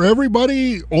this for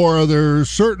everybody, or are there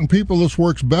certain people this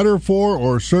works better for,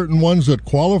 or certain ones that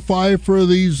qualify for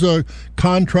these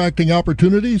contracting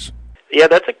opportunities? Yeah,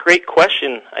 that's a great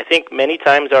question. I think many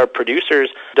times our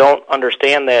producers don't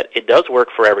understand that it does work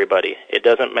for everybody. It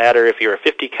doesn't matter if you're a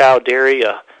 50-cow dairy,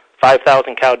 a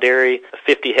 5,000-cow dairy, a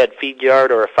 50-head feed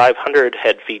yard, or a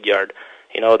 500-head feed yard.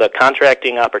 The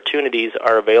contracting opportunities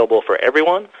are available for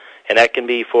everyone, and that can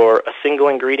be for a single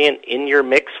ingredient in your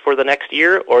mix for the next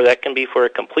year, or that can be for a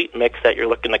complete mix that you're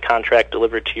looking to contract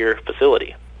delivered to your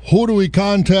facility. Who do we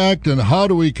contact and how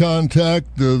do we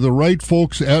contact the right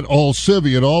folks at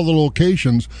Alcivia at all the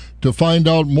locations to find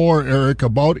out more, Eric,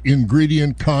 about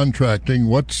ingredient contracting?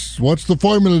 What's the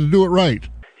formula to do it right?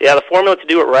 Yeah, the formula to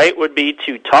do it right would be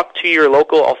to talk to your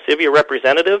local Alcivia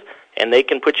representative, and they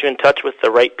can put you in touch with the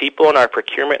right people in our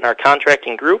procurement and our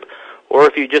contracting group. Or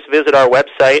if you just visit our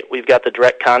website, we've got the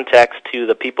direct contacts to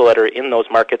the people that are in those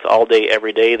markets all day,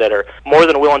 every day, that are more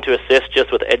than willing to assist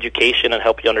just with education and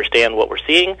help you understand what we're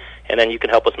seeing, and then you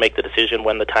can help us make the decision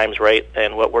when the time's right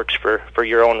and what works for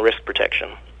your own risk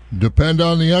protection. Depend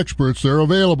on the experts. They're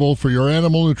available for your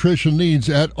animal nutrition needs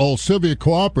at Alcivia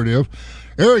Cooperative.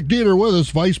 Eric Dieter with us,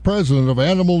 Vice President of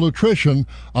Animal Nutrition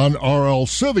on our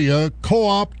Alcivia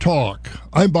Co-op Talk.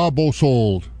 I'm Bob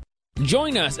Bosold.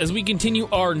 Join us as we continue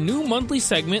our new monthly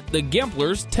segment, The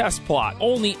Gempler's Test Plot,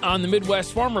 only on the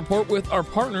Midwest Farm Report with our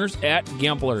partners at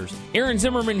Gempler's. Aaron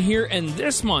Zimmerman here, and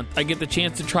this month I get the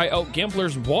chance to try out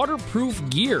Gempler's waterproof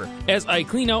gear as I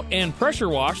clean out and pressure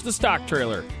wash the stock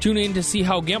trailer. Tune in to see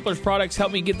how Gempler's products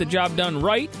help me get the job done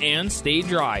right and stay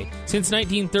dry. Since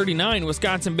 1939,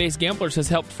 Wisconsin-based Gempler's has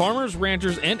helped farmers,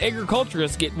 ranchers, and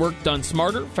agriculturists get work done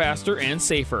smarter, faster, and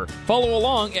safer. Follow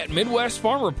along at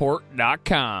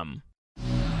MidwestFarmReport.com.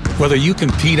 Whether you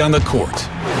compete on the court,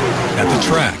 at the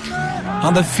track,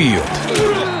 on the field,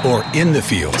 or in the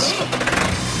fields,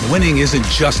 winning isn't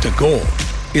just a goal.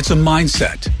 It's a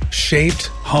mindset, shaped,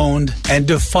 honed, and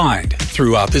defined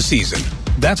throughout the season.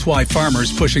 That's why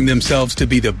farmers pushing themselves to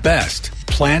be the best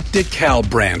plant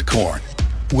DeKalb brand corn.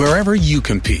 Wherever you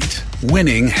compete,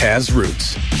 winning has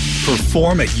roots.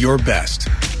 Perform at your best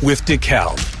with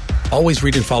DeKalb. Always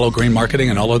read and follow grain marketing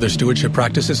and all other stewardship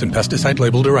practices and pesticide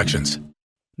label directions.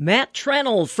 Matt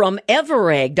Trennell from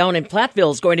Everegg down in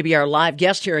Platteville is going to be our live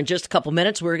guest here in just a couple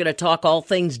minutes. We're going to talk all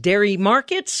things dairy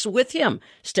markets with him.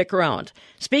 Stick around.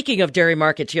 Speaking of dairy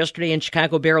markets, yesterday in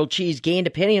Chicago, barrel cheese gained a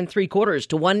penny and 3/4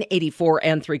 to 184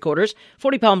 3/4.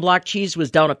 40-pound block cheese was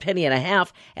down a penny and a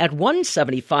half at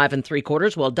 175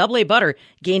 3/4, while Double A butter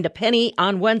gained a penny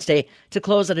on Wednesday to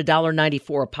close at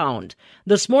 $1.94 a pound.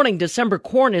 This morning, December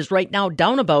corn is right now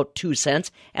down about 2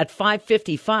 cents at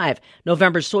 $5.55.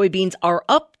 November soybeans are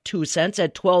up 2 cents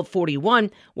at $12.41,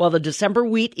 while the December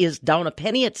wheat is down a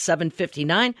penny at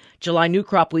 $7.59. July new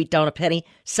crop wheat down a penny,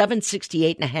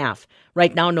 $7.68 1/2.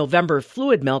 Right now, November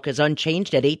fluid milk is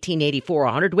unchanged at $18.84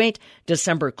 a hundredweight.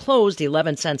 December closed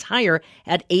 11 cents higher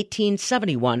at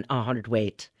 $18.71 a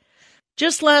hundredweight.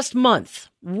 Just last month,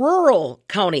 rural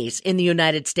counties in the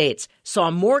United States saw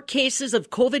more cases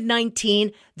of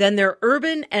COVID-19 than their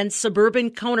urban and suburban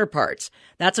counterparts.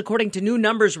 That's according to new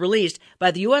numbers released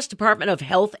by the U.S. Department of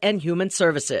Health and Human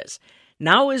Services.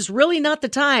 Now is really not the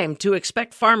time to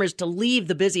expect farmers to leave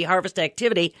the busy harvest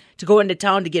activity to go into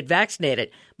town to get vaccinated.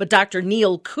 But Dr.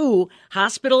 Neil Koo,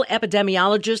 hospital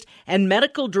epidemiologist and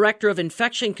medical director of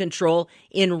infection control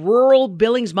in rural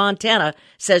Billings, Montana,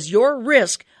 says your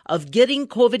risk of getting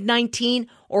COVID-19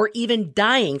 or even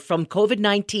dying from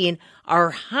COVID-19 are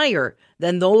higher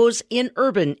than those in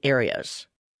urban areas.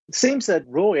 It seems that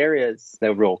rural areas,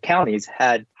 the rural counties,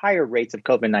 had higher rates of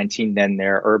COVID-19 than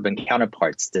their urban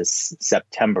counterparts this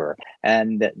September.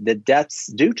 And the deaths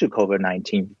due to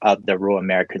COVID-19 of the rural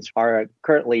Americans are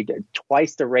currently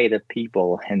twice the rate of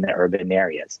people in the urban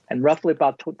areas. And roughly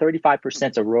about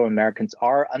 35% of rural Americans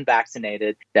are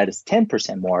unvaccinated. That is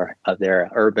 10% more of their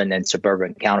urban and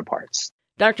suburban counterparts.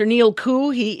 Dr. Neil Koo,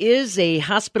 he is a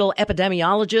hospital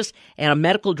epidemiologist and a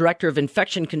medical director of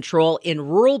infection control in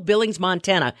rural Billings,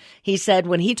 Montana. He said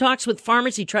when he talks with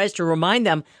farmers, he tries to remind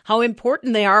them how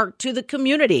important they are to the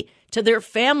community, to their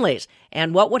families,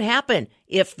 and what would happen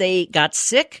if they got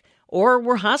sick or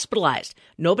were hospitalized.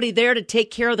 Nobody there to take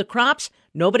care of the crops,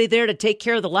 nobody there to take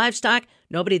care of the livestock,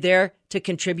 nobody there to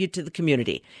contribute to the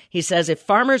community. He says if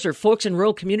farmers or folks in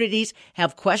rural communities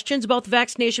have questions about the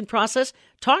vaccination process,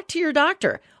 talk to your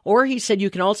doctor. Or he said you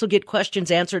can also get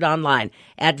questions answered online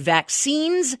at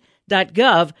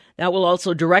vaccines.gov. That will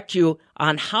also direct you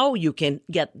on how you can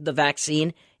get the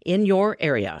vaccine in your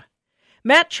area.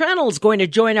 Matt Trennell is going to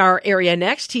join our area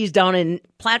next. He's down in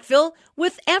Platteville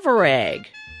with Everag.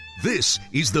 This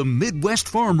is the Midwest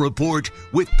Farm Report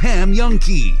with Pam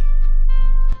Jahnke.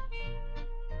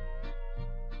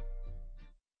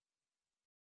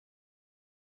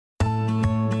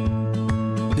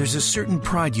 There's a certain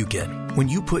pride you get when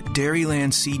you put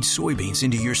Dairyland Seed soybeans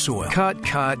into your soil. Cut,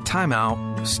 time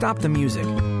out. Stop the music.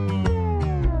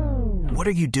 What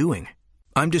are you doing?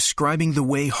 I'm describing the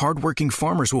way hardworking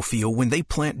farmers will feel when they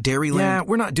plant Dairyland. Yeah,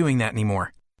 we're not doing that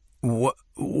anymore.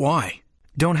 Why?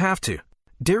 Don't have to.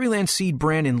 Dairyland Seed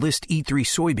brand Enlist E3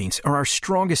 soybeans are our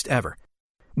strongest ever,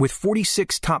 with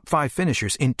 46 top 5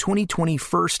 finishers in 2020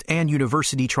 first and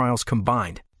university trials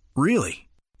combined. Really?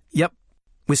 Yep.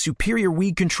 With superior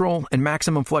weed control and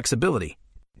maximum flexibility,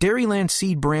 Dairyland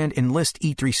Seed brand Enlist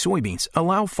E3 soybeans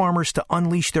allow farmers to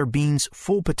unleash their beans'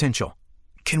 full potential.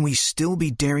 Can we still be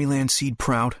Dairyland Seed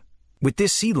proud? With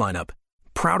this seed lineup,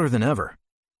 prouder than ever.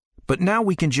 But now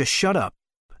we can just shut up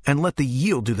and let the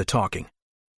yield do the talking.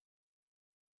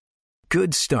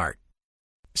 Good start.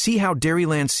 See how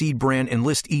Dairyland Seed brand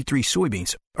Enlist E3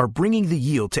 soybeans are bringing the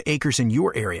yield to acres in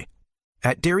your area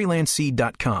at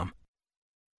dairylandseed.com.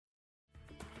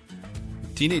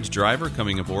 Teenage driver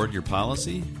coming aboard your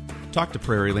policy? Talk to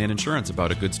Prairie Land Insurance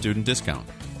about a good student discount.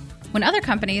 When other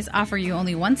companies offer you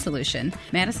only one solution,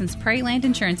 Madison's Prairie Land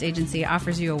Insurance Agency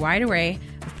offers you a wide array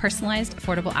of personalized,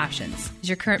 affordable options. Is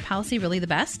your current policy really the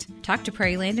best? Talk to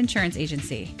Prairie Land Insurance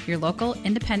Agency, your local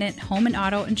independent home and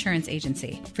auto insurance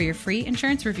agency. For your free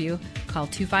insurance review, call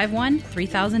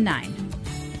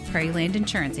 251-3009. Prairie Land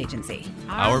Insurance Agency.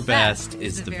 Our best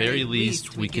is the very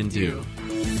least we can do.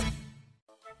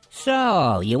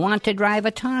 So, you want to drive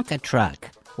a Tonka truck?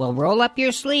 Well, roll up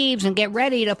your sleeves and get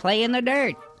ready to play in the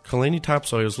dirt. Kalani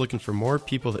Topsoil is looking for more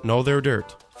people that know their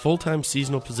dirt. Full-time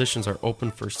seasonal positions are open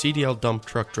for CDL dump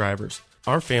truck drivers.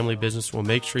 Our family business will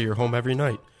make sure you're home every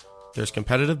night. There's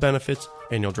competitive benefits,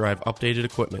 and you'll drive updated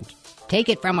equipment. Take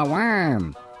it from a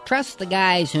worm. Trust the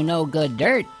guys who know good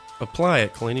dirt. Apply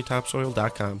at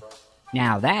KalaniTopsoil.com.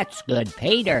 Now that's good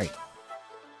pay dirt.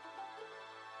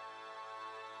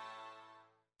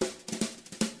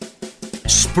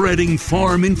 Spreading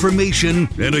farm information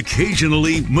and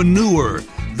occasionally manure.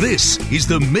 This is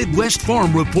the Midwest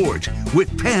Farm Report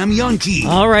with Pam Jahnke.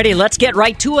 Alrighty, let's get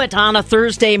right to it on a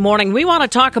Thursday morning. We want to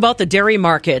talk about the dairy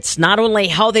markets, not only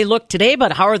how they look today,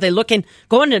 but how are they looking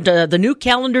going into the new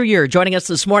calendar year. Joining us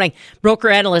this morning, broker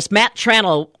analyst Matt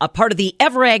Trennell, a part of the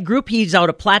Everag Group. He's out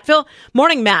of Platteville.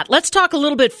 Morning, Matt. Let's talk a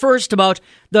little bit first about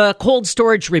the cold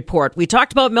storage report. We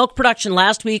talked about milk production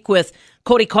last week with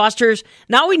Cody Costers.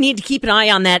 Now we need to keep an eye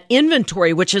on that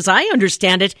inventory, which, as I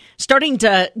understand it, starting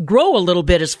to grow a little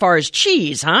bit as far as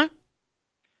cheese, huh?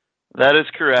 That is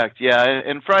correct, yeah.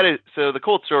 And Friday, so the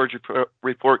cold storage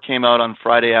report came out on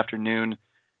Friday afternoon,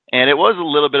 and it was a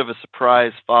little bit of a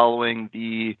surprise following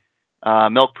the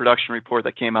milk production report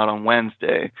that came out on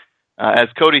Wednesday. As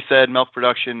Cody said, milk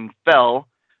production fell,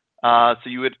 so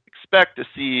you would expect to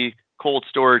see cold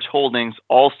storage holdings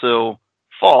also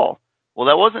fall. Well,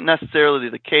 that wasn't necessarily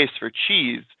the case for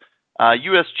cheese.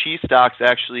 U.S. cheese stocks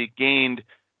actually gained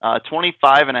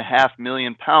 25.5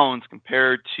 million pounds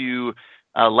compared to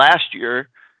last year.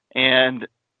 And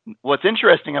what's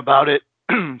interesting about it,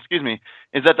 excuse me,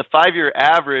 is that the 5-year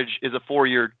average is a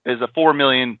 4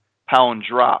 million pound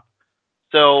drop.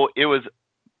 So it was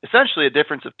essentially a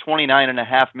difference of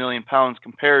 29.5 million pounds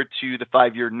compared to the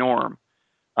 5-year norm.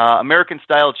 American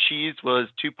style cheese was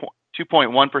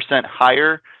 2.1%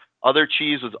 higher. Other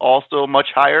cheese was also much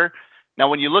higher. Now,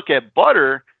 when you look at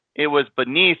butter, it was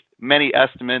beneath many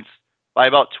estimates by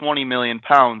about 20 million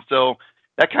pounds. So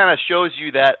that kind of shows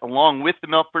you that along with the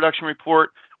milk production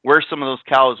report, where some of those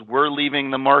cows were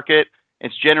leaving the market,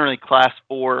 it's generally class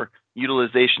 4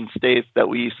 utilization states that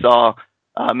we saw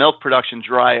milk production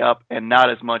dry up and not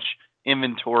as much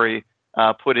inventory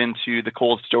put into the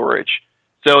cold storage.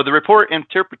 So the report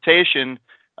interpretation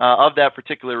of that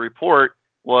particular report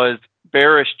was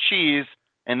bearish cheese,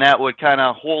 and that would kind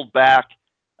of hold back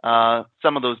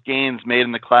some of those gains made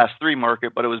in the class 3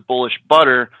 market, but it was bullish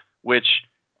butter, which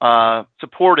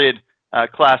supported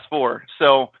class 4.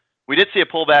 So we did see a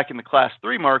pullback in the class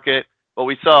 3 market, but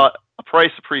we saw a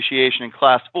price appreciation in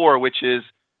class 4, which is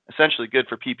essentially good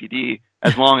for PPD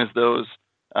as long as those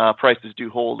prices do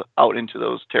hold out into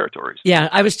those territories. Yeah,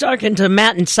 I was talking to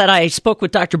Matt and said I spoke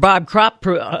with Dr. Bob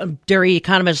Kropp, dairy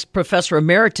economist, professor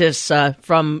emeritus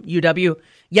from UW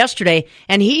yesterday,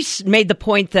 and he made the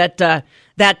point that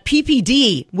that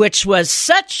PPD, which was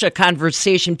such a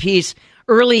conversation piece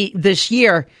early this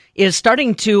year, is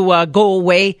starting to go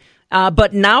away.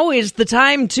 But now is the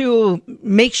time to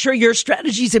make sure your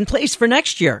strategy's in place for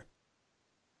next year.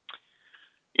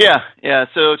 Yeah.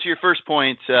 So to your first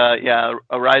point, a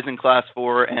rise in class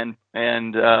 4, and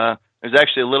there's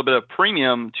actually a little bit of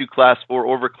premium to class 4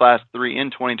 over class 3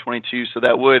 in 2022. So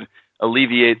that would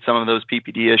alleviate some of those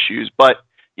PPD issues. But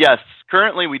yes,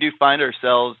 currently we do find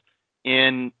ourselves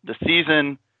in the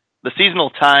seasonal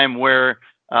time where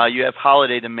you have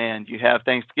holiday demand. You have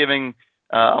Thanksgiving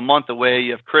a month away.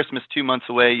 You have Christmas 2 months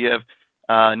away. You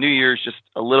have New Year's just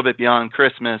a little bit beyond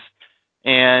Christmas.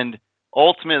 And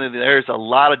ultimately, there's a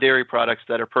lot of dairy products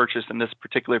that are purchased in this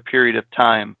particular period of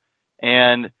time.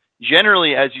 And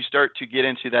generally, as you start to get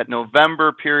into that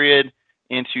November period,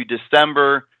 into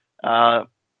December,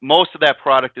 most of that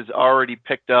product is already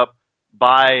picked up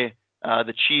by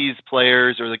the cheese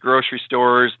players or the grocery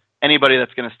stores, anybody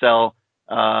that's going to sell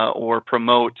or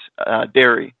promote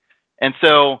dairy. And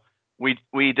so we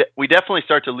definitely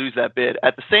start to lose that bid.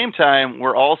 At the same time,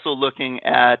 we're also looking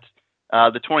at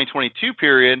the 2022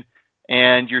 period,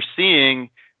 and you're seeing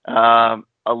a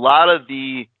lot of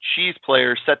the cheese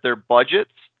players set their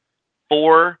budgets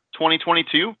for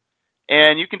 2022.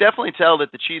 And you can definitely tell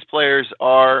that the cheese players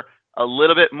are a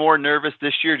little bit more nervous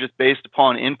this year just based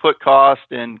upon input cost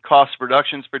and cost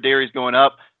reductions for dairies going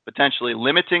up, potentially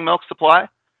limiting milk supply.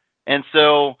 And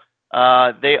so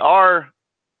they are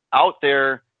out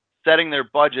there setting their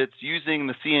budgets using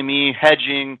the CME,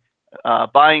 hedging,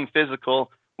 buying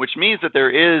physical, which means that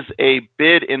there is a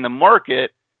bid in the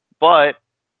market, but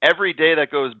every day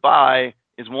that goes by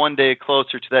is one day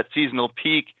closer to that seasonal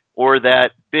peak or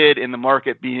that bid in the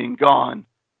market being gone.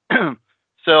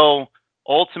 So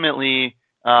ultimately,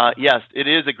 yes, it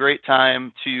is a great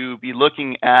time to be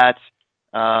looking at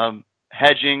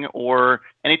hedging or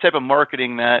any type of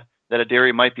marketing that a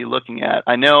dairy might be looking at.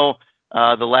 I know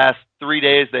the last 3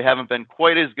 days they haven't been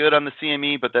quite as good on the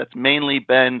CME, but that's mainly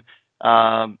been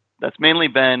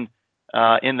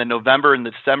in the November and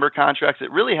the December contracts.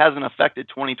 It really hasn't affected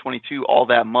 2022 all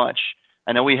that much.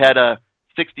 I know we had a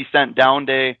 60-cent down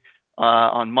day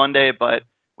on Monday, but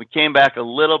we came back a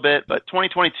little bit. But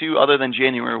 2022, other than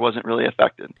January, wasn't really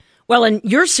affected. Well, and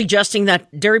you're suggesting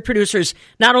that dairy producers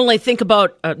not only think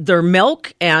about their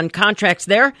milk and contracts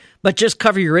there, but just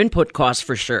cover your input costs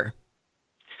for sure.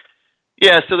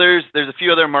 Yeah, so there's a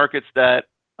few other markets that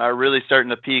are really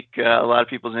starting to pique a lot of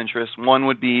people's interest. One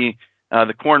would be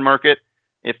the corn market.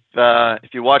 If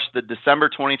you watch the December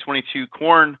 2022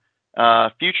 corn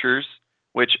futures,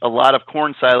 which a lot of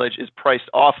corn silage is priced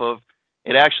off of,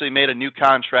 it actually made a new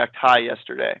contract high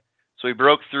yesterday. So we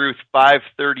broke through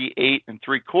 538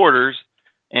 3/4,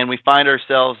 and we find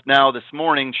ourselves now this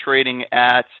morning trading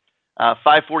at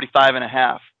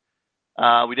 545.5.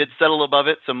 We did settle above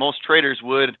it, so most traders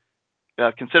would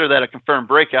consider that a confirmed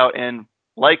breakout and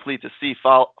likely to see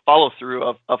follow through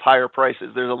of higher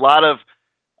prices. There's a lot of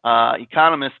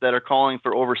economists that are calling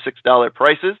for over $6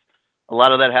 prices. A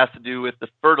lot of that has to do with the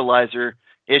fertilizer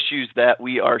issues that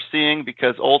we are seeing,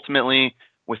 because ultimately,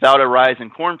 without a rise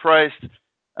in corn price,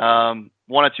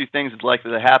 one of two things is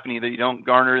likely to happen. Either you don't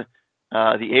garner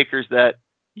the acres that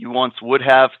you once would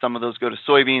have. Some of those go to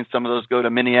soybeans. Some of those go to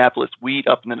Minneapolis wheat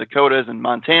up in the Dakotas and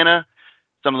Montana.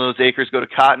 Some of those acres go to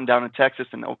cotton down in Texas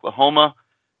and Oklahoma.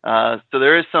 So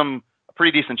there is a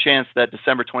pretty decent chance that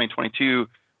December 2022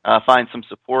 finds some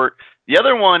support. The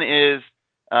other one is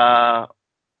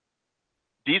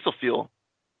diesel fuel.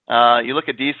 You look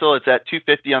at diesel, it's at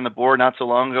 $2.50 on the board. Not so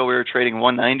long ago, we were trading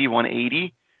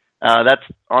 $1.90, $1.80. That's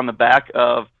on the back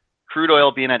of crude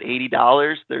oil being at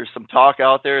 $80. There's some talk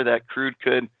out there that crude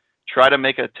could try to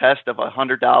make a test of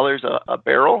 $100 a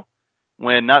barrel,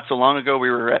 when not so long ago we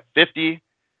were at $50.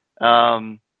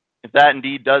 If that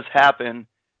indeed does happen,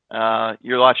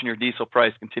 you're watching your diesel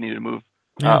price continue to move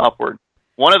upward.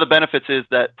 One of the benefits is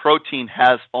that protein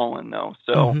has fallen, though.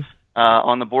 So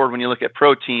on the board, when you look at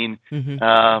protein,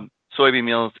 soybean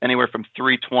meal is anywhere from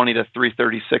 $3.20 to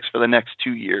 $3.36 for the next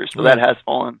 2 years. So that has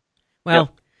fallen.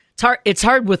 Well, it's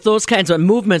hard with those kinds of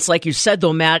movements, like you said,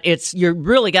 though, Matt. You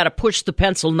really got to push the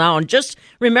pencil now. And just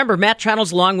remember, Matt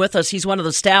Trounell's along with us. He's one of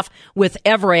the staff with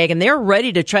Everag, and they're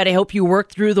ready to try to help you work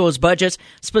through those budgets,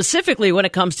 specifically when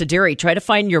it comes to dairy. Try to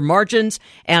find your margins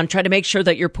and try to make sure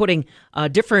that you're putting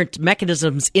different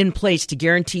mechanisms in place to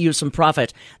guarantee you some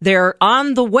profit. They're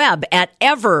on the web at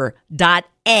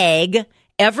ever.ag,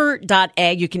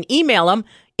 ever.ag. You can email them,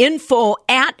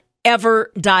 info@ever.ag.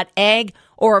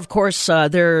 Or, of course,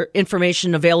 their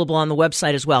information available on the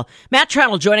website as well. Matt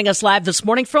Trounell joining us live this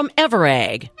morning from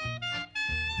Everag.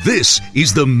 This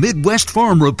is the Midwest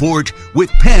Farm Report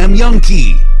with Pam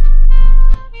Jahnke.